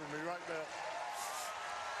watching over me right now.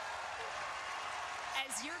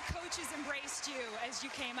 As your coaches embraced you as you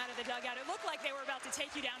came out of the dugout, it looked like they were about to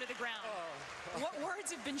take you down to the ground. What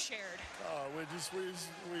words have been shared?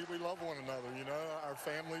 We love one another, you know. Our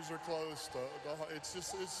families are close. It's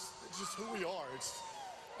just who we are.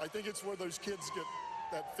 I think it's where those kids get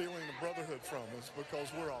that feeling of brotherhood from, is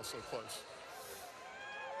because we're all so close.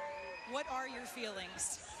 What are your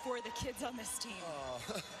feelings for the kids on this team?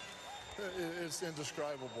 It's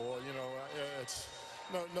indescribable, you know. It's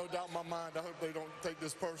no doubt in my mind. I hope they don't take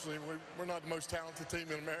this personally. We're not the most talented team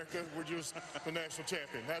in America. We're just the national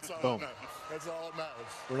champion. That's all I know. That's all that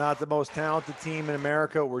matters. We're not the most talented team in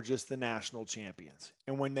America. We're just the national champions.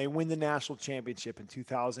 And when they win the national championship in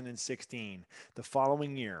 2016, the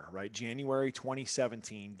following year, right, January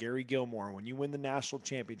 2017, Gary Gilmore, when you win the national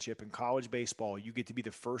championship in college baseball, you get to be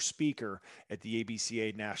the first speaker at the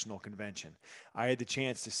ABCA National Convention. I had the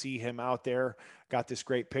chance to see him out there, got this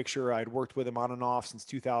great picture. I'd worked with him on and off since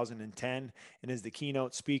 2010. And as the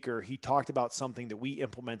keynote speaker, he talked about something that we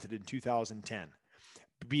implemented in 2010,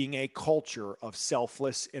 being a culture of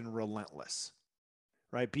selfless and relentless,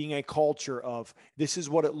 right? Being a culture of this is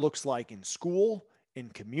what it looks like in school, in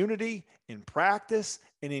community, in practice,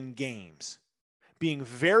 and in games. Being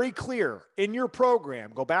very clear in your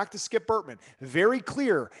program, go back to Skip Bertman, very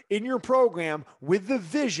clear in your program with the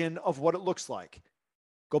vision of what it looks like.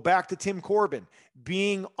 Go back to Tim Corbin,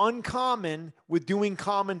 being uncommon with doing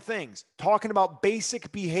common things, talking about basic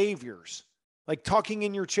behaviors, like tucking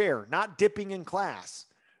in your chair, not dipping in class,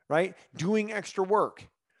 right? Doing extra work.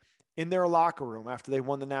 In their locker room, after they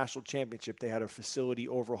won the national championship, they had a facility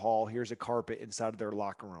overhaul. Here's a carpet inside of their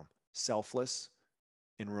locker room. Selfless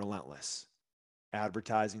and relentless.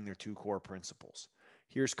 advertising their 2 core principles.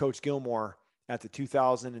 Here's Coach Gilmore at the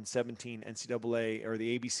 2017 NCAA or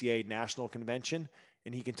the ABCA National Convention,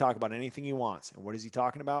 and he can talk about anything he wants. And what is he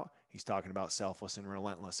talking about? He's talking about selfless and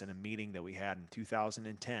relentless in a meeting that we had in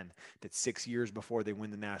 2010 that 6 years before they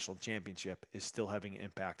win the national championship is still having an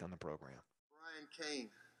impact on the program. Brian Cain.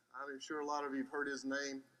 I'm sure a lot of you have heard his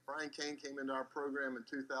name. Brian Cain came into our program in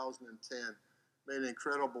 2010, made an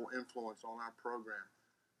incredible influence on our program.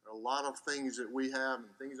 There are a lot of things that we have and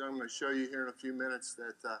things I'm going to show you here in a few minutes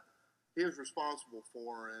that he was responsible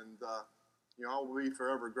for, and I will be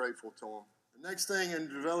forever grateful to him. The next thing in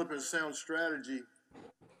developing a sound strategy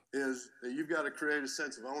is that you've got to create a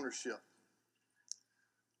sense of ownership.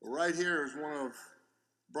 Well, right here is one of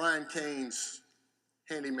Brian Cain's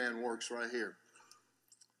handyman works right here.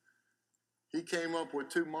 He came up with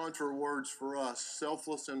 2 mantra words for us,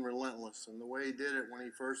 selfless and relentless. And the way he did it when he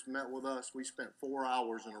first met with us, we spent 4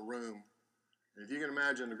 hours in a room. And if you can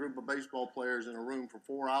imagine a group of baseball players in a room for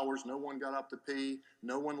 4 hours, no one got up to pee,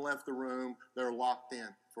 no one left the room, they're locked in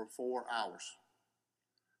for 4 hours.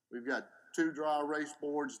 We've got 2 dry erase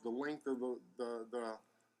boards, the length of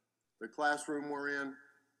the classroom we're in.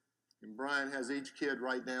 And Brian has each kid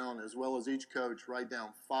write down, as well as each coach, write down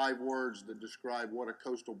 5 words that describe what a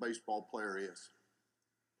Coastal baseball player is.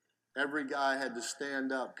 Every guy had to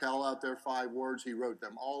stand up, call out their 5 words. He wrote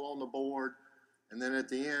them all on the board. And then at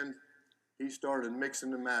the end, he started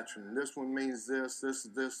mixing and matching. This one means this, this,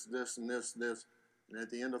 and this. And at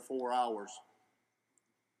the end of 4 hours,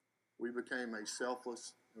 we became a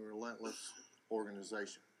selfless and relentless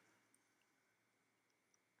organization.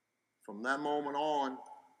 From that moment on,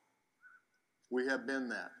 we have been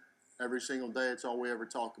that. Every single day, it's all we ever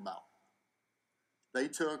talk about. They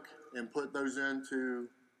took and put those into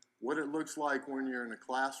what it looks like when you're in a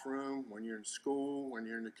classroom, when you're in school, when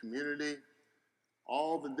you're in the community,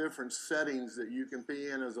 all the different settings that you can be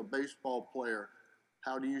in as a baseball player.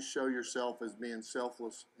 How do you show yourself as being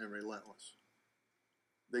selfless and relentless?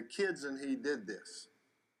 The kids and he did this.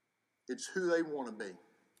 It's who they want to be.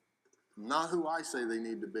 Not who I say they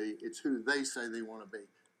need to be. It's who they say they want to be.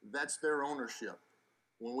 That's their ownership.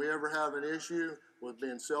 When we ever have an issue with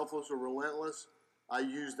being selfless or relentless, I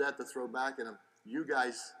use that to throw back at them. You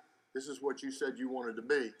guys, this is what you said you wanted to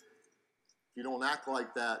be. If you don't act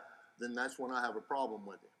like that, then that's when I have a problem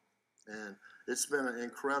with it. And it's been an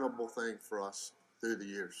incredible thing for us through the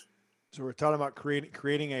years. So we're talking about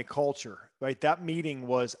creating a culture, right? That meeting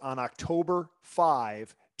was on October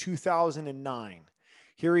 5, 2009.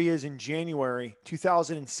 Here he is in January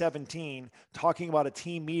 2017 talking about a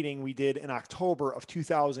team meeting we did in October of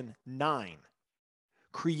 2009.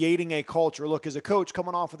 Creating a culture. Look, as a coach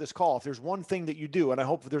coming off of this call, if there's one thing that you do, and I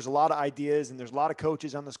hope there's a lot of ideas and there's a lot of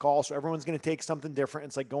coaches on this call, so everyone's going to take something different.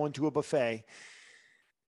 It's like going to a buffet.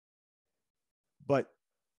 But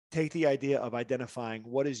take the idea of identifying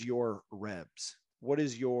what is your REBS, what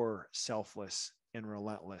is your selfless and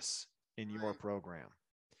relentless in your program.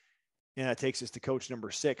 And that takes us to coach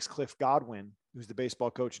number 6, Cliff Godwin, who's the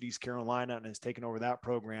baseball coach at East Carolina and has taken over that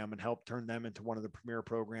program and helped turn them into one of the premier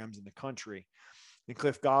programs in the country. And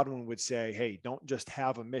Cliff Godwin would say, hey, don't just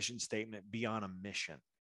have a mission statement, be on a mission.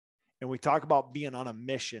 And we talk about being on a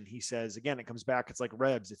mission. He says, again, it comes back. It's like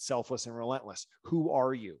REBS. It's selfless and relentless. Who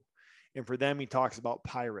are you? And for them, he talks about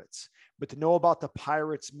Pirates. But to know about the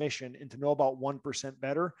Pirates mission and to know about 1%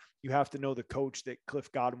 better, you have to know the coach that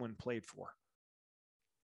Cliff Godwin played for.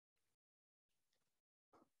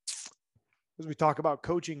 As we talk about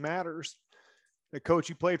coaching matters, the coach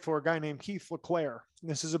he played for, a guy named Keith LeClaire.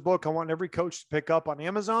 This is a book I want every coach to pick up on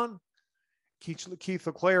Amazon. Keith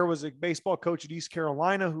LeClaire was a baseball coach at East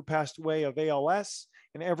Carolina who passed away of ALS.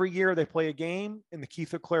 And every year they play a game in the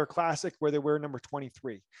Keith LeClaire Classic where they wear number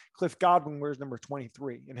 23. Cliff Godwin wears number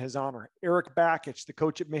 23 in his honor. Eric Bakich, the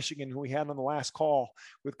coach at Michigan, who we had on the last call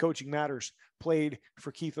with Coaching Matters, played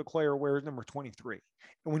for Keith LeClaire, wears number 23.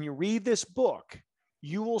 And when you read this book,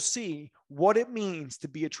 you will see what it means to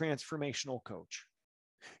be a transformational coach.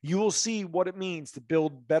 You will see what it means to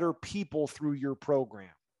build better people through your program.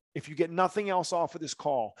 If you get nothing else off of this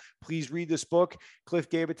call, please read this book. Cliff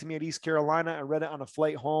gave it to me at East Carolina. I read it on a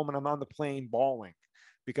flight home, and I'm on the plane bawling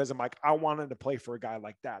because I'm like, I wanted to play for a guy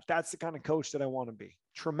like that. That's the kind of coach that I want to be.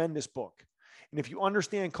 Tremendous book. And if you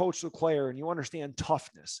understand Coach LeClaire and you understand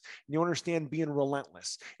toughness and you understand being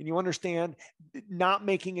relentless and you understand not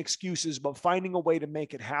making excuses, but finding a way to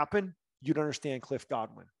make it happen, you'd understand Cliff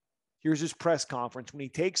Godwin. Here's his press conference. When he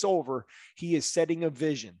takes over, he is setting a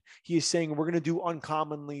vision. He is saying, we're going to do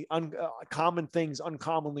common things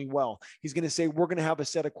uncommonly well. He's going to say, we're going to have a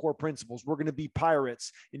set of core principles. We're going to be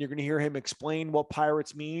pirates. And you're going to hear him explain what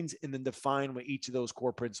pirates means and then define what each of those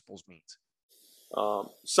core principles means.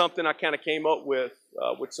 Something I kind of came up with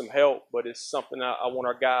some help, but it's something I want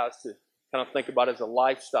our guys to kind of think about as a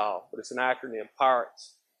lifestyle, but it's an acronym,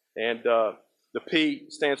 PIRATES. And the P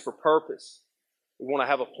stands for purpose. We want to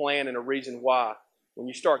have a plan and a reason why. When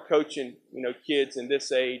you start coaching, kids in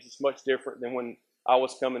this age, it's much different than when I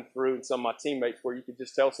was coming through and some of my teammates where you could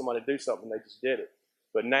just tell somebody to do something, they just did it.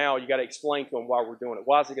 But now you got to explain to them why we're doing it.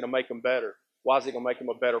 Why is it going to make them better? Why is it going to make them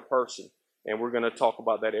a better person? And we're going to talk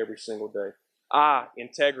about that every single day. I,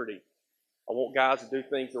 integrity. I want guys to do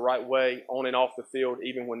things the right way on and off the field,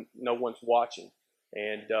 even when no one's watching.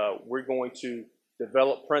 And we're going to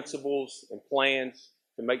develop principles and plans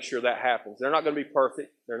to make sure that happens. They're not going to be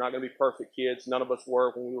perfect. They're not going to be perfect kids. None of us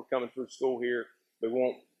were when we were coming through school here. We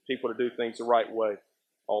want people to do things the right way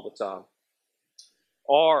all the time.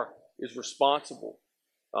 R is responsible.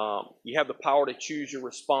 You have the power to choose your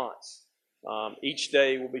response. Each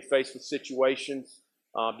day we'll be faced with situations,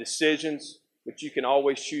 decisions, but you can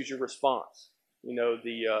always choose your response.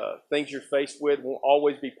 The things you're faced with won't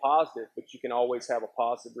always be positive, but you can always have a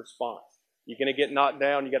positive response. You're going to get knocked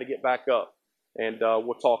down, you got to get back up. And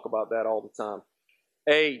we'll talk about that all the time.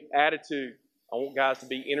 A, attitude. I want guys to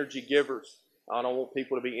be energy givers. I don't want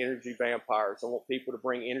people to be energy vampires. I want people to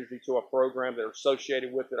bring energy to our program that are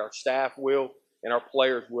associated with it. Our staff will, and our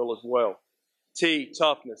players will as well. T,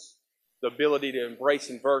 toughness. The ability to embrace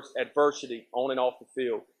adversity on and off the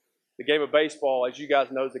field. The game of baseball, as you guys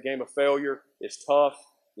know, is a game of failure. It's tough.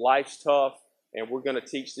 Life's tough. And we're going to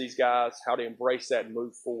teach these guys how to embrace that and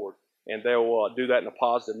move forward. And they'll do that in a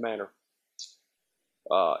positive manner.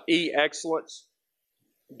 E, excellence.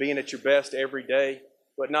 Being at your best every day.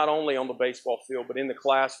 But not only on the baseball field, but in the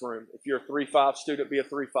classroom. If you're a 3.5 student, be a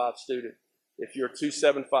 3.5 student. If you're a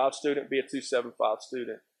 2.75 student, be a 2.75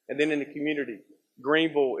 student. And then in the community.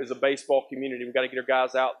 Greenville is a baseball community. We've got to get our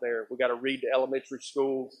guys out there. We've got to read to elementary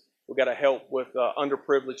schools. We've got to help with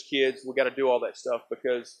underprivileged kids. We've got to do all that stuff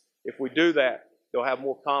because if we do that, they'll have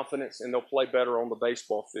more confidence and they'll play better on the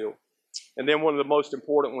baseball field. And then one of the most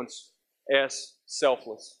important ones, S,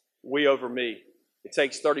 selfless. We over me. It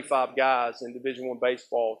takes 35 guys in Division I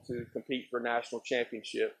baseball to compete for a national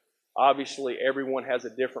championship. Obviously, everyone has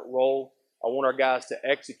a different role. I want our guys to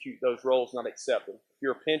execute those roles, not accept them. If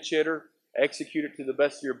you're a pinch hitter, execute it to the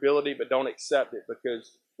best of your ability, but don't accept it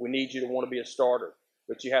because we need you to want to be a starter.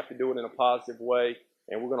 But you have to do it in a positive way,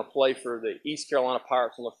 and we're going to play for the East Carolina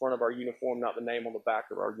Pirates on the front of our uniform, not the name on the back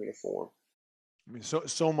of our uniform. I mean,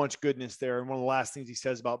 so much goodness there. And one of the last things he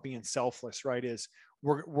says about being selfless, right, is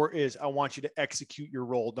I want you to execute your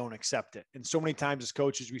role, don't accept it. And so many times as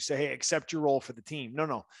coaches, we say, hey, accept your role for the team.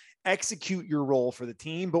 No, execute your role for the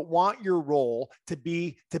team, but want your role to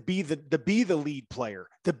be the lead player,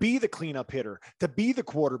 to be the cleanup hitter, to be the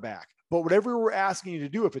quarterback. But whatever we're asking you to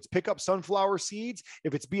do, if it's pick up sunflower seeds,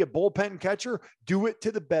 if it's be a bullpen catcher, do it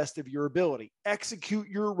to the best of your ability. Execute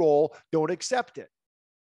your role, don't accept it.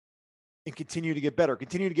 And continue to get better,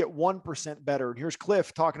 continue to get 1% better. And here's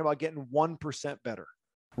Cliff talking about getting 1% better.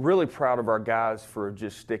 Really proud of our guys for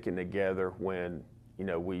just sticking together when,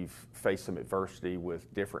 we've faced some adversity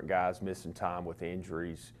with different guys missing time with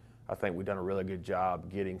injuries. I think we've done a really good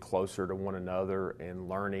job getting closer to one another and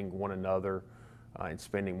learning one another and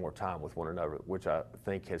spending more time with one another, which I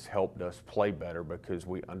think has helped us play better because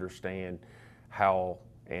we understand how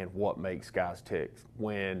and what makes guys tick.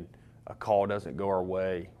 When a call doesn't go our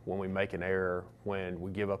way, when we make an error, when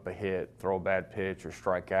we give up a hit, throw a bad pitch, or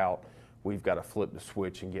strike out, we've got to flip the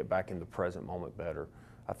switch and get back in the present moment better.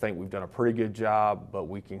 I think we've done a pretty good job, but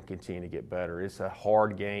we can continue to get better. It's a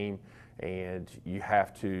hard game, and you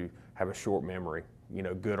have to have a short memory.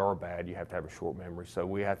 Good or bad, you have to have a short memory. So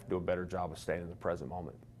we have to do a better job of staying in the present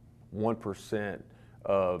moment. 1%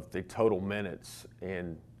 of the total minutes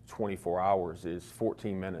in 24 hours is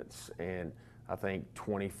 14 minutes, and I think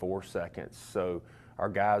 24 seconds. So our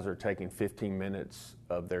guys are taking 15 minutes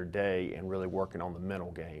of their day and really working on the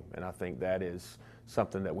mental game. And I think that is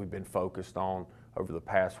something that we've been focused on over the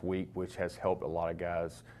past week, which has helped a lot of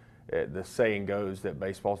guys. The saying goes that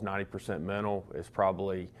baseball's 90% mental. It's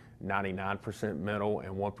probably 99% mental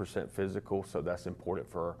and 1% physical. So that's important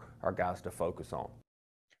for our guys to focus on. All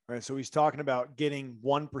right. So he's talking about getting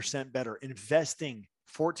 1% better, investing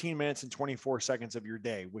 14 minutes and 24 seconds of your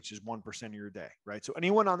day, which is 1% of your day, right? So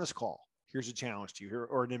anyone on this call, here's a challenge to you here,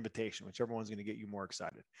 or an invitation, whichever one's going to get you more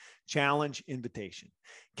excited. Challenge, invitation.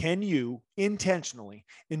 Can you intentionally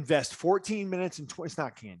invest 14 minutes and it's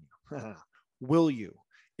not can you, will you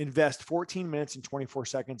invest 14 minutes and 24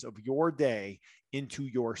 seconds of your day into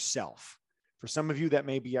yourself? For some of you, that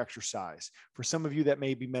may be exercise. For some of you, that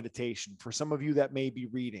may be meditation. For some of you, that may be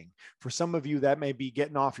reading. For some of you, that may be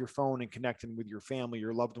getting off your phone and connecting with your family,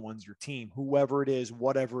 your loved ones, your team, whoever it is,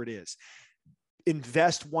 whatever it is.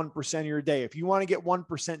 Invest 1% of your day. If you want to get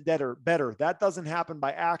 1% better, that doesn't happen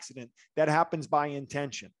by accident. That happens by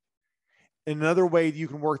intention. Another way you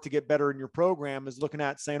can work to get better in your program is looking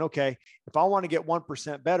at saying, okay, if I want to get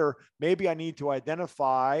 1% better, maybe I need to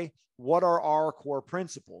identify what are our core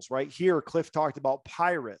principles. Right here, Cliff talked about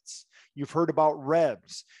pirates. You've heard about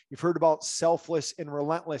Rebs. You've heard about selfless and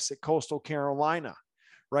relentless at Coastal Carolina.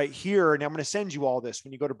 Right here, and I'm going to send you all this.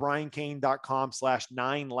 When you go to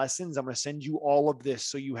briankane.com/9 lessons, I'm going to send you all of this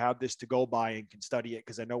so you have this to go by and can study it,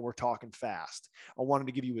 because I know we're talking fast. I wanted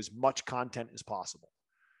to give you as much content as possible.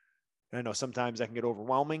 And I know sometimes that can get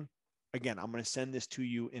overwhelming. Again, I'm going to send this to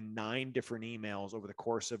you in 9 different emails over the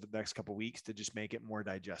course of the next couple of weeks to just make it more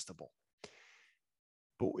digestible.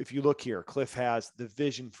 But if you look here, Cliff has the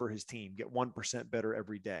vision for his team: get 1% better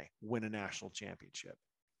every day, win a national championship.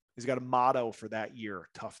 He's got a motto for that year: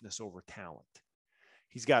 toughness over talent.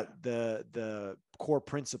 He's got the core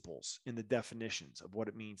principles in the definitions of what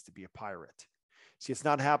it means to be a pirate. See, it's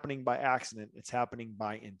not happening by accident. It's happening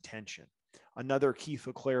by intention. Another Keith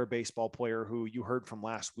LeClaire baseball player who you heard from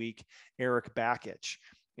last week, Erik Bakich,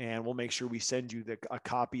 and we'll make sure we send you a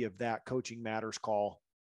copy of that Coaching Matters call.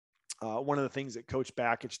 One of the things that Coach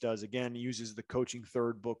Bakich does, again, uses the Coaching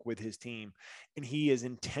Third book with his team, and he is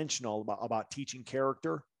intentional about teaching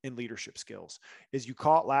character and leadership skills. As you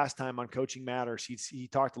caught last time on Coaching Matters, he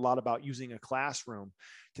talked a lot about using a classroom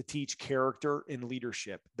to teach character and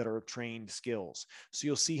leadership that are trained skills. So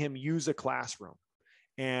you'll see him use a classroom,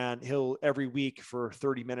 and he'll every week for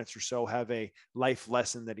 30 minutes or so have a life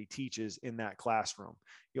lesson that he teaches in that classroom.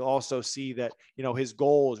 You'll also see that, his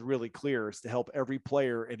goal is really clear. It's to help every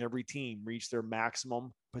player and every team reach their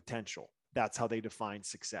maximum potential. That's how they define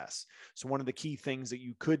success. So one of the key things that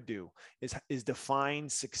you could do is define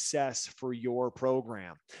success for your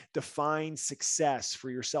program. Define success for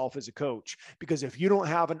yourself as a coach, because if you don't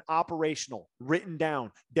have an operational, written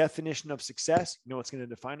down definition of success, you know what's going to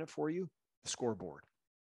define it for you? The scoreboard.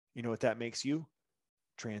 You know what that makes you?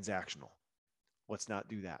 Transactional. Let's not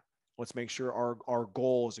do that. Let's make sure our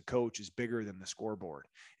goal as a coach is bigger than the scoreboard,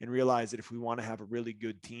 and realize that if we want to have a really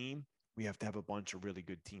good team, we have to have a bunch of really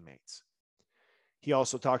good teammates. He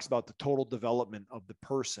also talks about the total development of the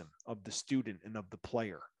person, of the student, and of the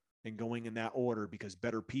player, and going in that order, because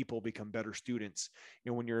better people become better students.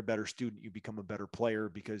 And when you're a better student, you become a better player,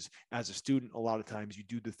 because as a student, a lot of times you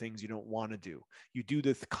do the things you don't want to do. You do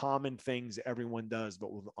the common things that everyone does,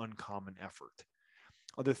 but with uncommon effort.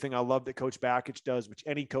 Other thing I love that Coach Bakich does, which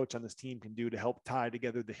any coach on this team can do to help tie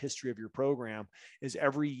together the history of your program, is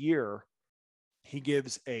every year he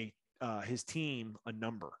gives his team a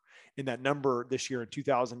number. And that number this year in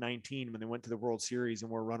 2019, when they went to the World Series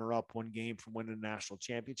and were runner-up one game from winning a national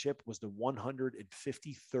championship, was the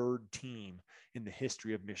 153rd team in the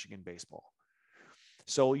history of Michigan baseball.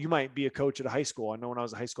 So you might be a coach at a high school. I know when I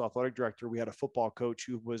was a high school athletic director, we had a football coach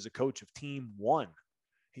who was a coach of Team 1.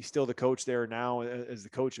 He's still the coach there now as the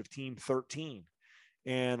coach of Team 13.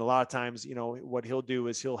 And a lot of times, what he'll do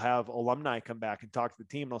is he'll have alumni come back and talk to the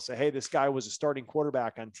team, and they'll say, hey, this guy was a starting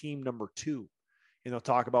quarterback on team number 2. And they'll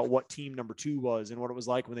talk about what team number 2 was and what it was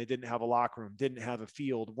like when they didn't have a locker room, didn't have a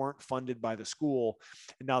field, weren't funded by the school.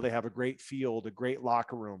 And now they have a great field, a great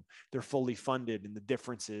locker room. They're fully funded, and the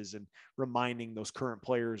differences, and reminding those current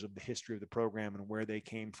players of the history of the program and where they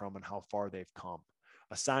came from and how far they've come.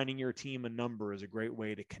 Assigning your team a number is a great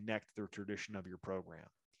way to connect the tradition of your program.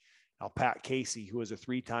 Now, Pat Casey, who is a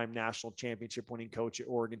 3-time national championship winning coach at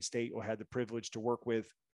Oregon State, who I had the privilege to work with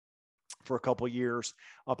for a couple of years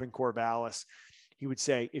up in Corvallis, he would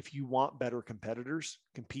say, if you want better competitors,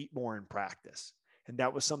 compete more in practice. And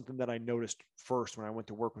that was something that I noticed first when I went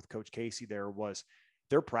to work with Coach Casey there, was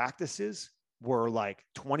their practices were like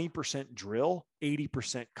 20% drill,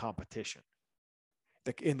 80% competition.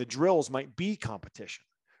 And the drills might be competition,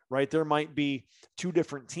 right? There might be 2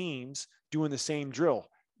 different teams doing the same drill,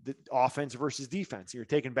 the offense versus defense. You're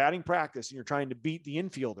taking batting practice and you're trying to beat the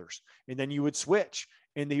infielders, and then you would switch,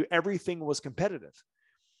 and everything was competitive.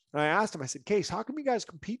 And I asked him, I said, Case, how come you guys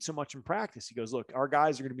compete so much in practice? He goes, look, our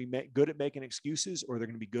guys are going to be good at making excuses, or they're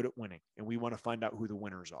going to be good at winning. And we want to find out who the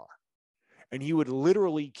winners are. And he would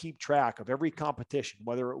literally keep track of every competition,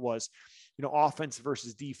 whether it was, offense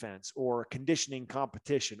versus defense, or conditioning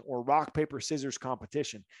competition, or rock, paper, scissors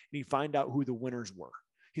competition. And he'd find out who the winners were.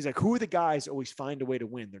 He's like, who are the guys that always find a way to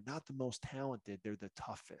win? They're not the most talented. They're the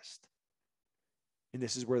toughest. And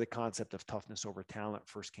this is where the concept of toughness over talent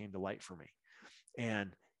first came to light for me.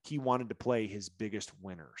 And he wanted to play his biggest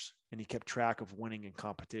winners, and he kept track of winning in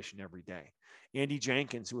competition every day. Andy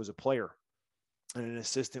Jenkins, who was a player and an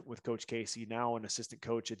assistant with Coach Casey, now an assistant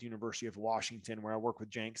coach at the University of Washington, where I worked with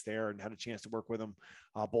Jenks there and had a chance to work with him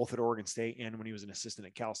both at Oregon State and when he was an assistant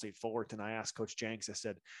at Cal State Fullerton. I asked Coach Jenks, I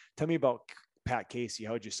said, tell me about Pat Casey.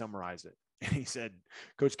 How would you summarize it? And he said,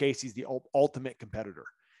 Coach Casey's the ultimate competitor.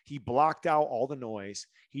 He blocked out all the noise.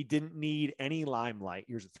 He didn't need any limelight.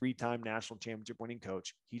 He was a 3-time national championship winning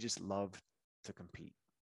coach. He just loved to compete.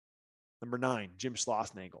 Number 9, Jim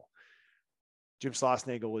Schlossnagle. Jim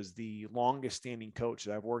Schlossnagle was the longest standing coach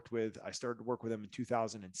that I've worked with. I started to work with him in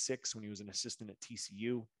 2006 when he was an assistant at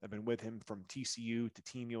TCU. I've been with him from TCU to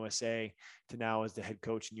Team USA to now as the head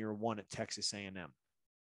coach in year 1 at Texas A&M.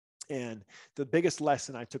 And the biggest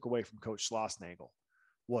lesson I took away from Coach Schlossnagle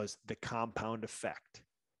was the compound effect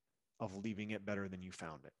of leaving it better than you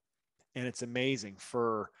found it. And it's amazing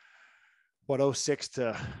for 06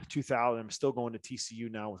 to 2000. I'm still going to TCU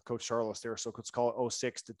now with Coach Charles there. So let's call it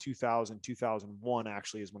 06 to 2000, 2001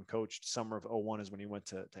 actually is when coached. Summer of 01 is when he went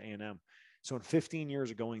to A&M. So in 15 years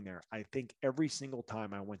of going there, I think every single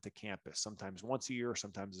time I went to campus, sometimes once a year,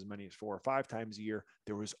 sometimes as many as 4 or 5 times a year,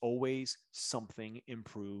 there was always something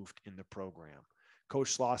improved in the program.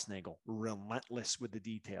 Coach Schlossnagle, relentless with the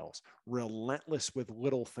details, relentless with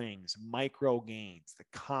little things, micro gains, the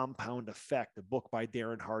compound effect, the book by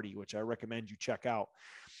Darren Hardy, which I recommend you check out,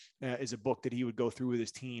 is a book that he would go through with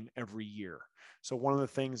his team every year. So one of the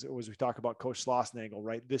things that was, we talk about Coach Schlossnagle,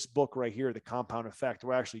 right? This book right here, The Compound Effect,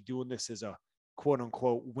 we're actually doing this as a quote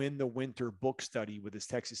unquote win the winter book study with his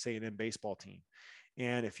Texas A&M baseball team.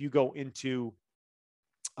 And if you go into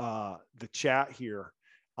the chat here,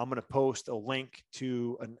 I'm going to post a link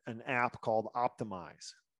to an app called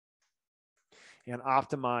Optimize. And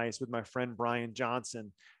Optimize with my friend Brian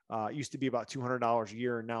Johnson used to be about $200 a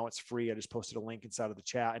year, and now it's free. I just posted a link inside of the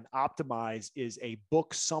chat. And Optimize is a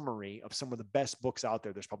book summary of some of the best books out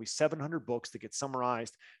there. There's probably 700 books that get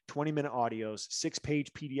summarized, 20-minute audios,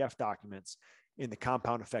 6-page PDF documents, and the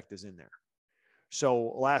compound effect is in there.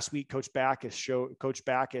 So last week, Coach Bakich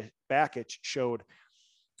showed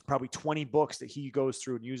probably 20 books that he goes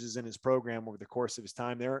through and uses in his program over the course of his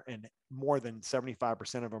time there. And more than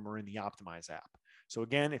 75% of them are in the Optimize app. So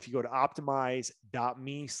again, if you go to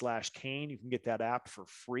optimize.me/Kane, you can get that app for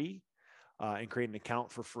free and create an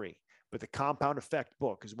account for free. But the Compound Effect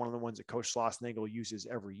book is one of the ones that Coach Schlossnagle uses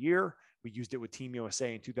every year. We used it with Team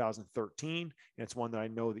USA in 2013. And it's one that I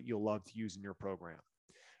know that you'll love to use in your program.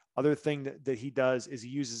 Other thing that he does is he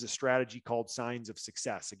uses a strategy called signs of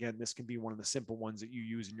success. Again, this can be one of the simple ones that you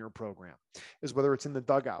use in your program, is whether it's in the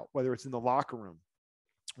dugout, whether it's in the locker room,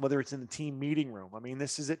 whether it's in the team meeting room. I mean,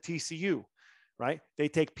 this is at TCU, right? They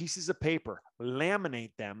take pieces of paper,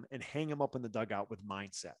 laminate them, and hang them up in the dugout with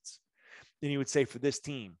mindsets. Then he would say for this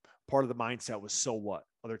team, part of the mindset was, so what?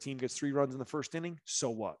 Other team gets 3 runs in the first inning, so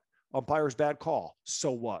what? Umpire's bad call,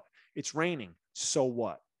 so what? It's raining, so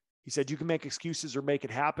what? He said, you can make excuses or make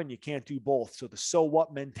it happen. You can't do both. So the so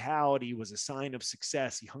what mentality was a sign of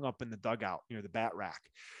success. He hung up in the dugout near the bat rack.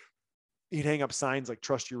 He'd hang up signs like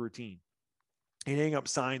trust your routine. He'd hang up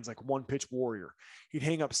signs like one pitch warrior. He'd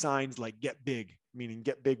hang up signs like get big, meaning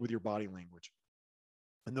get big with your body language.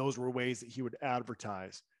 And those were ways that he would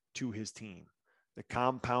advertise to his team. The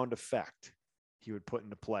compound effect he would put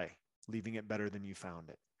into play, leaving it better than you found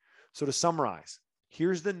it. So to summarize,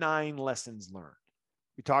 here's the 9 lessons learned.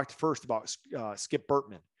 We talked first about Skip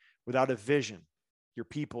Bertman. Without a vision, your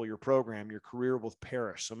people, your program, your career will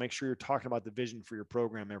perish. So make sure you're talking about the vision for your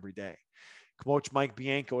program every day. Coach Mike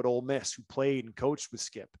Bianco at Ole Miss, who played and coached with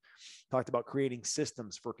Skip, talked about creating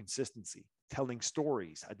systems for consistency, telling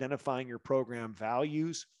stories, identifying your program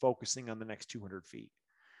values, focusing on the next 200 feet.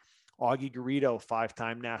 Augie Garrido,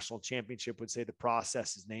 5-time national championship, would say the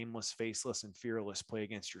process is nameless, faceless, and fearless. Play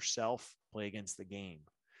against yourself, play against the game.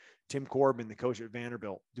 Tim Corbin, the coach at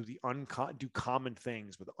Vanderbilt, do common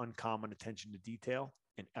things with uncommon attention to detail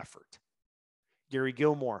and effort. Gary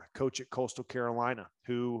Gilmore, coach at Coastal Carolina,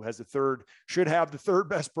 who has should have the 3rd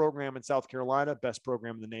best program in South Carolina, best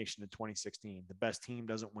program in the nation in 2016. The best team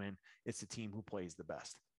doesn't win. It's the team who plays the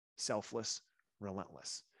best. Selfless,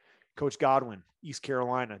 relentless. Coach Godwin, East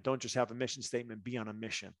Carolina, don't just have a mission statement, be on a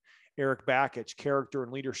mission. Eric Bakich, character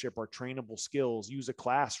and leadership are trainable skills. Use a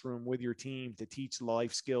classroom with your team to teach the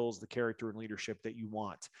life skills, the character and leadership that you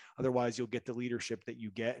want. Otherwise, you'll get the leadership that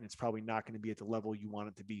you get, and it's probably not going to be at the level you want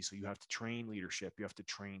it to be. So you have to train leadership. You have to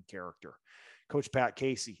train character. Coach Pat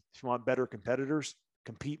Casey, if you want better competitors,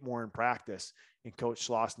 compete more in practice. And Coach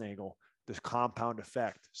Schlossnagle, the compound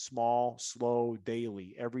effect, small, slow,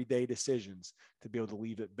 daily, everyday decisions to be able to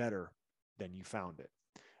leave it better than you found it.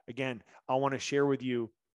 Again, I want to share with you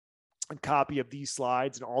a copy of these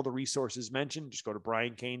slides and all the resources mentioned, just go to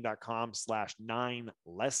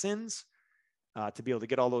briancain.com/9lessons to be able to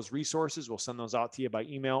get all those resources. We'll send those out to you by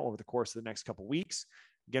email over the course of the next couple of weeks.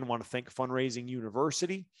 Again, want to thank Fundraising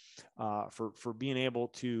University for being able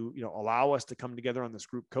to, allow us to come together on this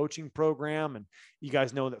group coaching program. And you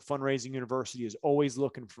guys know that Fundraising University is always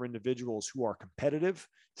looking for individuals who are competitive,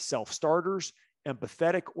 self-starters,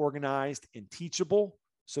 empathetic, organized, and teachable,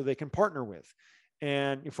 so they can partner with.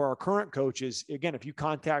 And for our current coaches, again, if you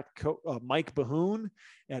contact Mike Bahoon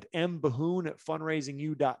at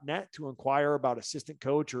mbahoon@fundraisingu.net to inquire about assistant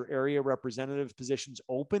coach or area representative positions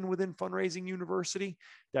open within Fundraising University,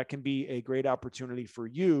 that can be a great opportunity for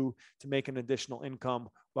you to make an additional income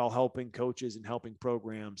while helping coaches and helping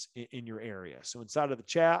programs in your area. So inside of the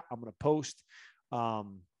chat, I'm going to post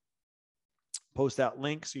that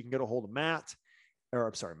link so you can get a hold of Matt. You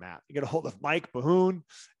get a hold of Mike Bahoon.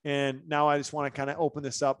 And now I just want to kind of open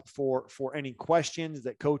this up for any questions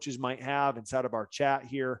that coaches might have inside of our chat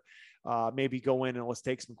here. Maybe go in and let's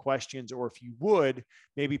take some questions, or if you would,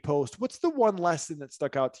 maybe post, what's the one lesson that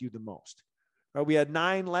stuck out to you the most? We had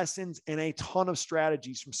 9 lessons and a ton of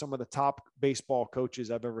strategies from some of the top baseball coaches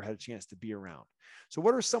I've ever had a chance to be around. So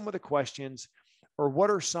what are some of the questions, or what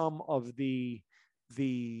are some of the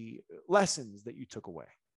lessons that you took away?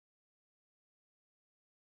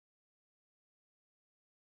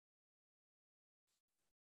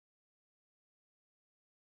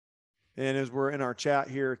 And as we're in our chat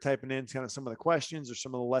here, typing in kind of some of the questions or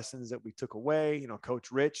some of the lessons that we took away,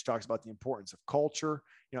 Coach Rich talks about the importance of culture.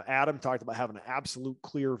 Adam talked about having an absolute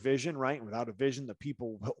clear vision, right? And without a vision, the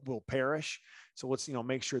people will perish. So let's,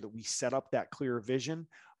 make sure that we set up that clear vision,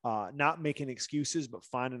 not making excuses, but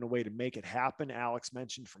finding a way to make it happen. Alex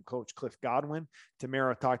mentioned from Coach Cliff Godwin.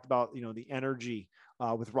 Tamara talked about, the energy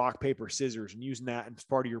with rock, paper, scissors, and using that as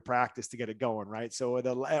part of your practice to get it going, right? So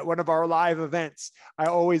at one of our live events, I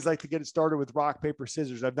always like to get it started with rock, paper,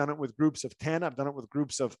 scissors. I've done it with groups of 10. I've done it with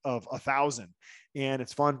groups of 1,000. And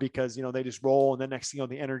it's fun because, they just roll, and then next thing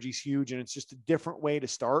the energy's huge, and it's just a different way to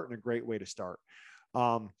start and a great way to start.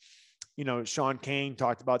 Sean Kane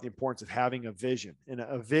talked about the importance of having a vision, and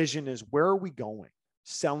a vision is, where are we going?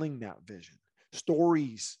 Selling that vision.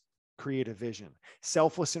 Stories create a vision.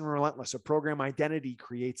 Selfless and relentless. A program identity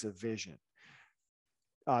creates a vision.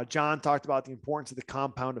 John talked about the importance of the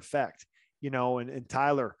compound effect, and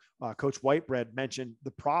Tyler, Coach Whitebread mentioned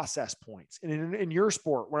the process points. And in your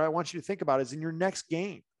sport, what I want you to think about is, in your next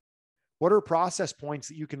game, what are process points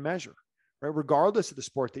that you can measure, right? Regardless of the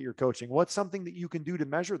sport that you're coaching, what's something that you can do to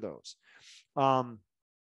measure those?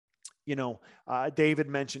 David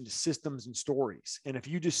mentioned systems and stories. And if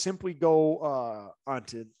you just simply go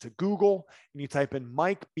onto Google and you type in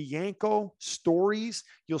Mike Bianco stories,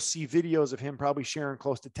 you'll see videos of him probably sharing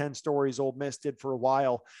close to 10 stories. Ole Miss did for a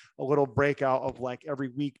while, a little breakout of like every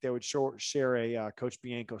week they would share a Coach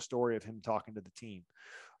Bianco story of him talking to the team.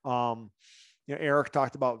 Eric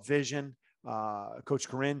talked about vision. Coach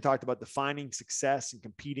Corinne talked about defining success and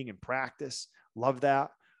competing in practice. Love that.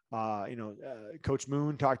 Coach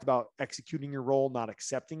Moon talked about executing your role, not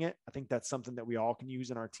accepting it. I think that's something that we all can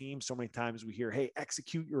use in our team. So many times we hear, hey,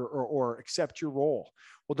 execute your or accept your role.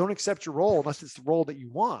 Well, don't accept your role unless it's the role that you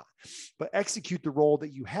want, but execute the role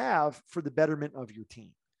that you have for the betterment of your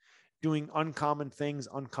team. Doing uncommon things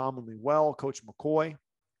uncommonly well. Coach McCoy,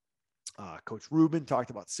 Coach Rubin talked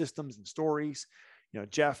about systems and stories.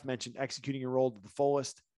 Jeff mentioned executing your role to the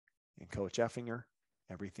fullest, and Coach Effinger,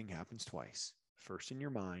 everything happens twice. First in your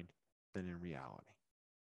mind, then in reality.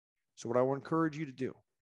 So what I want to encourage you to do,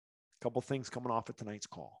 a couple things coming off of tonight's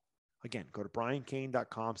call. Again, go to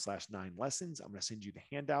briancain.com/9lessons. I'm going to send you the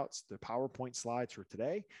handouts, the PowerPoint slides for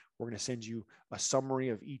today. We're going to send you a summary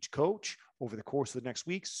of each coach over the course of the next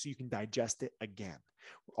week so you can digest it again.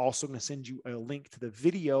 We're also going to send you a link to the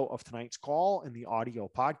video of tonight's call and the audio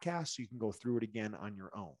podcast so you can go through it again on your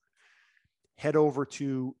own. Head over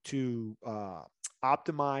to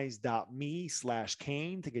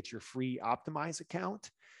optimize.me/Kane to get your free Optimize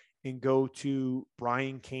account, and go to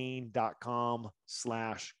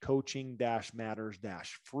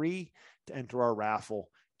briancain.com/coaching-matters-free to enter our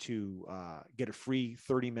raffle to get a free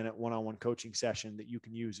 30-minute one-on-one coaching session that you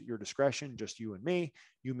can use at your discretion, just you and me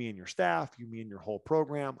and your staff, you, me and your whole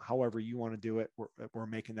program, however you want to do it. We're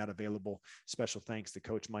making that available. Special thanks to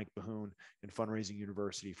Coach Mike Bahoon and Fundraising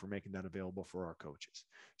University for making that available for our coaches.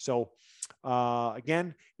 So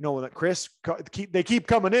again, that Chris, they keep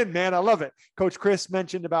coming in, man. I love it. Coach Chris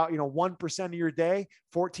mentioned about, 1% of your day,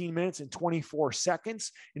 14 minutes and 24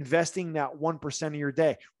 seconds, investing that 1% of your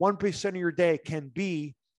day. 1% of your day can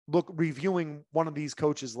be reviewing one of these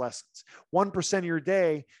coaches' lessons. 1% of your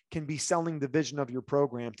day can be selling the vision of your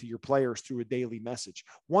program to your players through a daily message.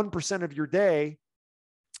 1% of your day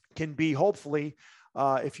can be, hopefully,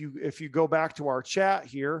 if you go back to our chat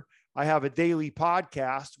here, I have a daily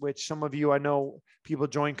podcast, which some of you, I know people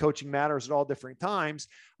join Coaching Matters at all different times.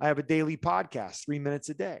 I have a daily podcast, 3 minutes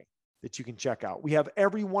a day, that you can check out. We have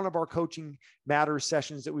every one of our Coaching Matters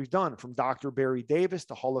sessions that we've done, from Dr. Barry Davis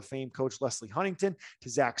to Hall of Fame coach Leslie Huntington to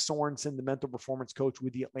Zach Sorensen, the mental performance coach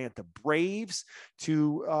with the Atlanta Braves,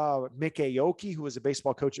 to Mick Aoki, who was a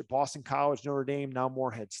baseball coach at Boston College, Notre Dame, now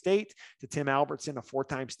Morehead State, to Tim Albertson, a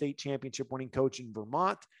 4-time state championship winning coach in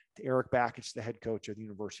Vermont, to Eric Bakich, the head coach of the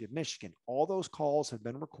University of Michigan. All those calls have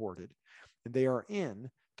been recorded, and they are in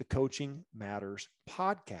the Coaching Matters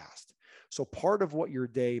podcast. So part of what your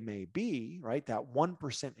day may be, right, that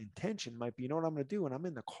 1% intention might be, you know what I'm going to do when I'm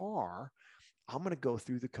in the car? I'm going to go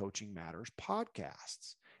through the Coaching Matters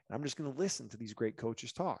podcasts, and I'm just going to listen to these great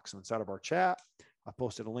coaches talk. So inside of our chat, I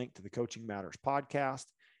posted a link to the Coaching Matters podcast.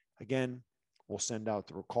 Again, we'll send out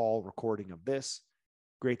the recording of this.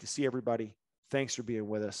 Great to see everybody. Thanks for being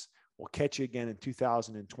with us. We'll catch you again in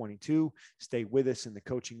 2022. Stay with us in the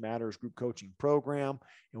Coaching Matters group coaching program,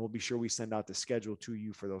 and we'll be sure we send out the schedule to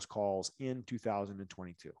you for those calls in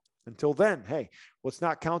 2022. Until then, hey, let's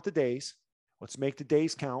not count the days. Let's make the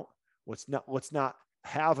days count. Let's not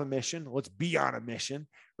have a mission. Let's be on a mission,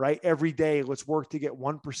 right? Every day, let's work to get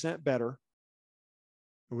 1% better.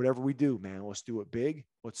 Whatever we do, man, let's do it big.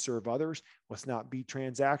 Let's serve others. Let's not be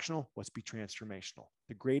transactional. Let's be transformational.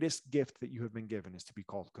 The greatest gift that you have been given is to be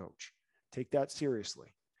called coach. Take that seriously.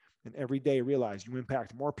 And every day realize you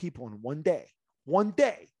impact more people in one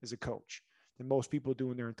day as a coach, than most people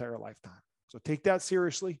do in their entire lifetime. So take that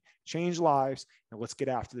seriously, change lives, and let's get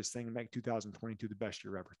after this thing and make 2022 the best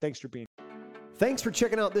year ever. Thanks for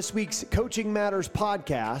checking out this week's Coaching Matters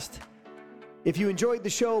podcast. If you enjoyed the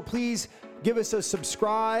show, please give us a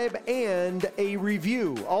subscribe and a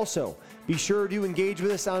review. Also, be sure to engage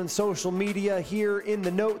with us on social media here in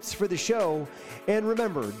the notes for the show. And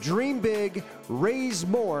remember, dream big, raise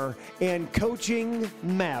more, and coaching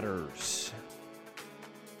matters.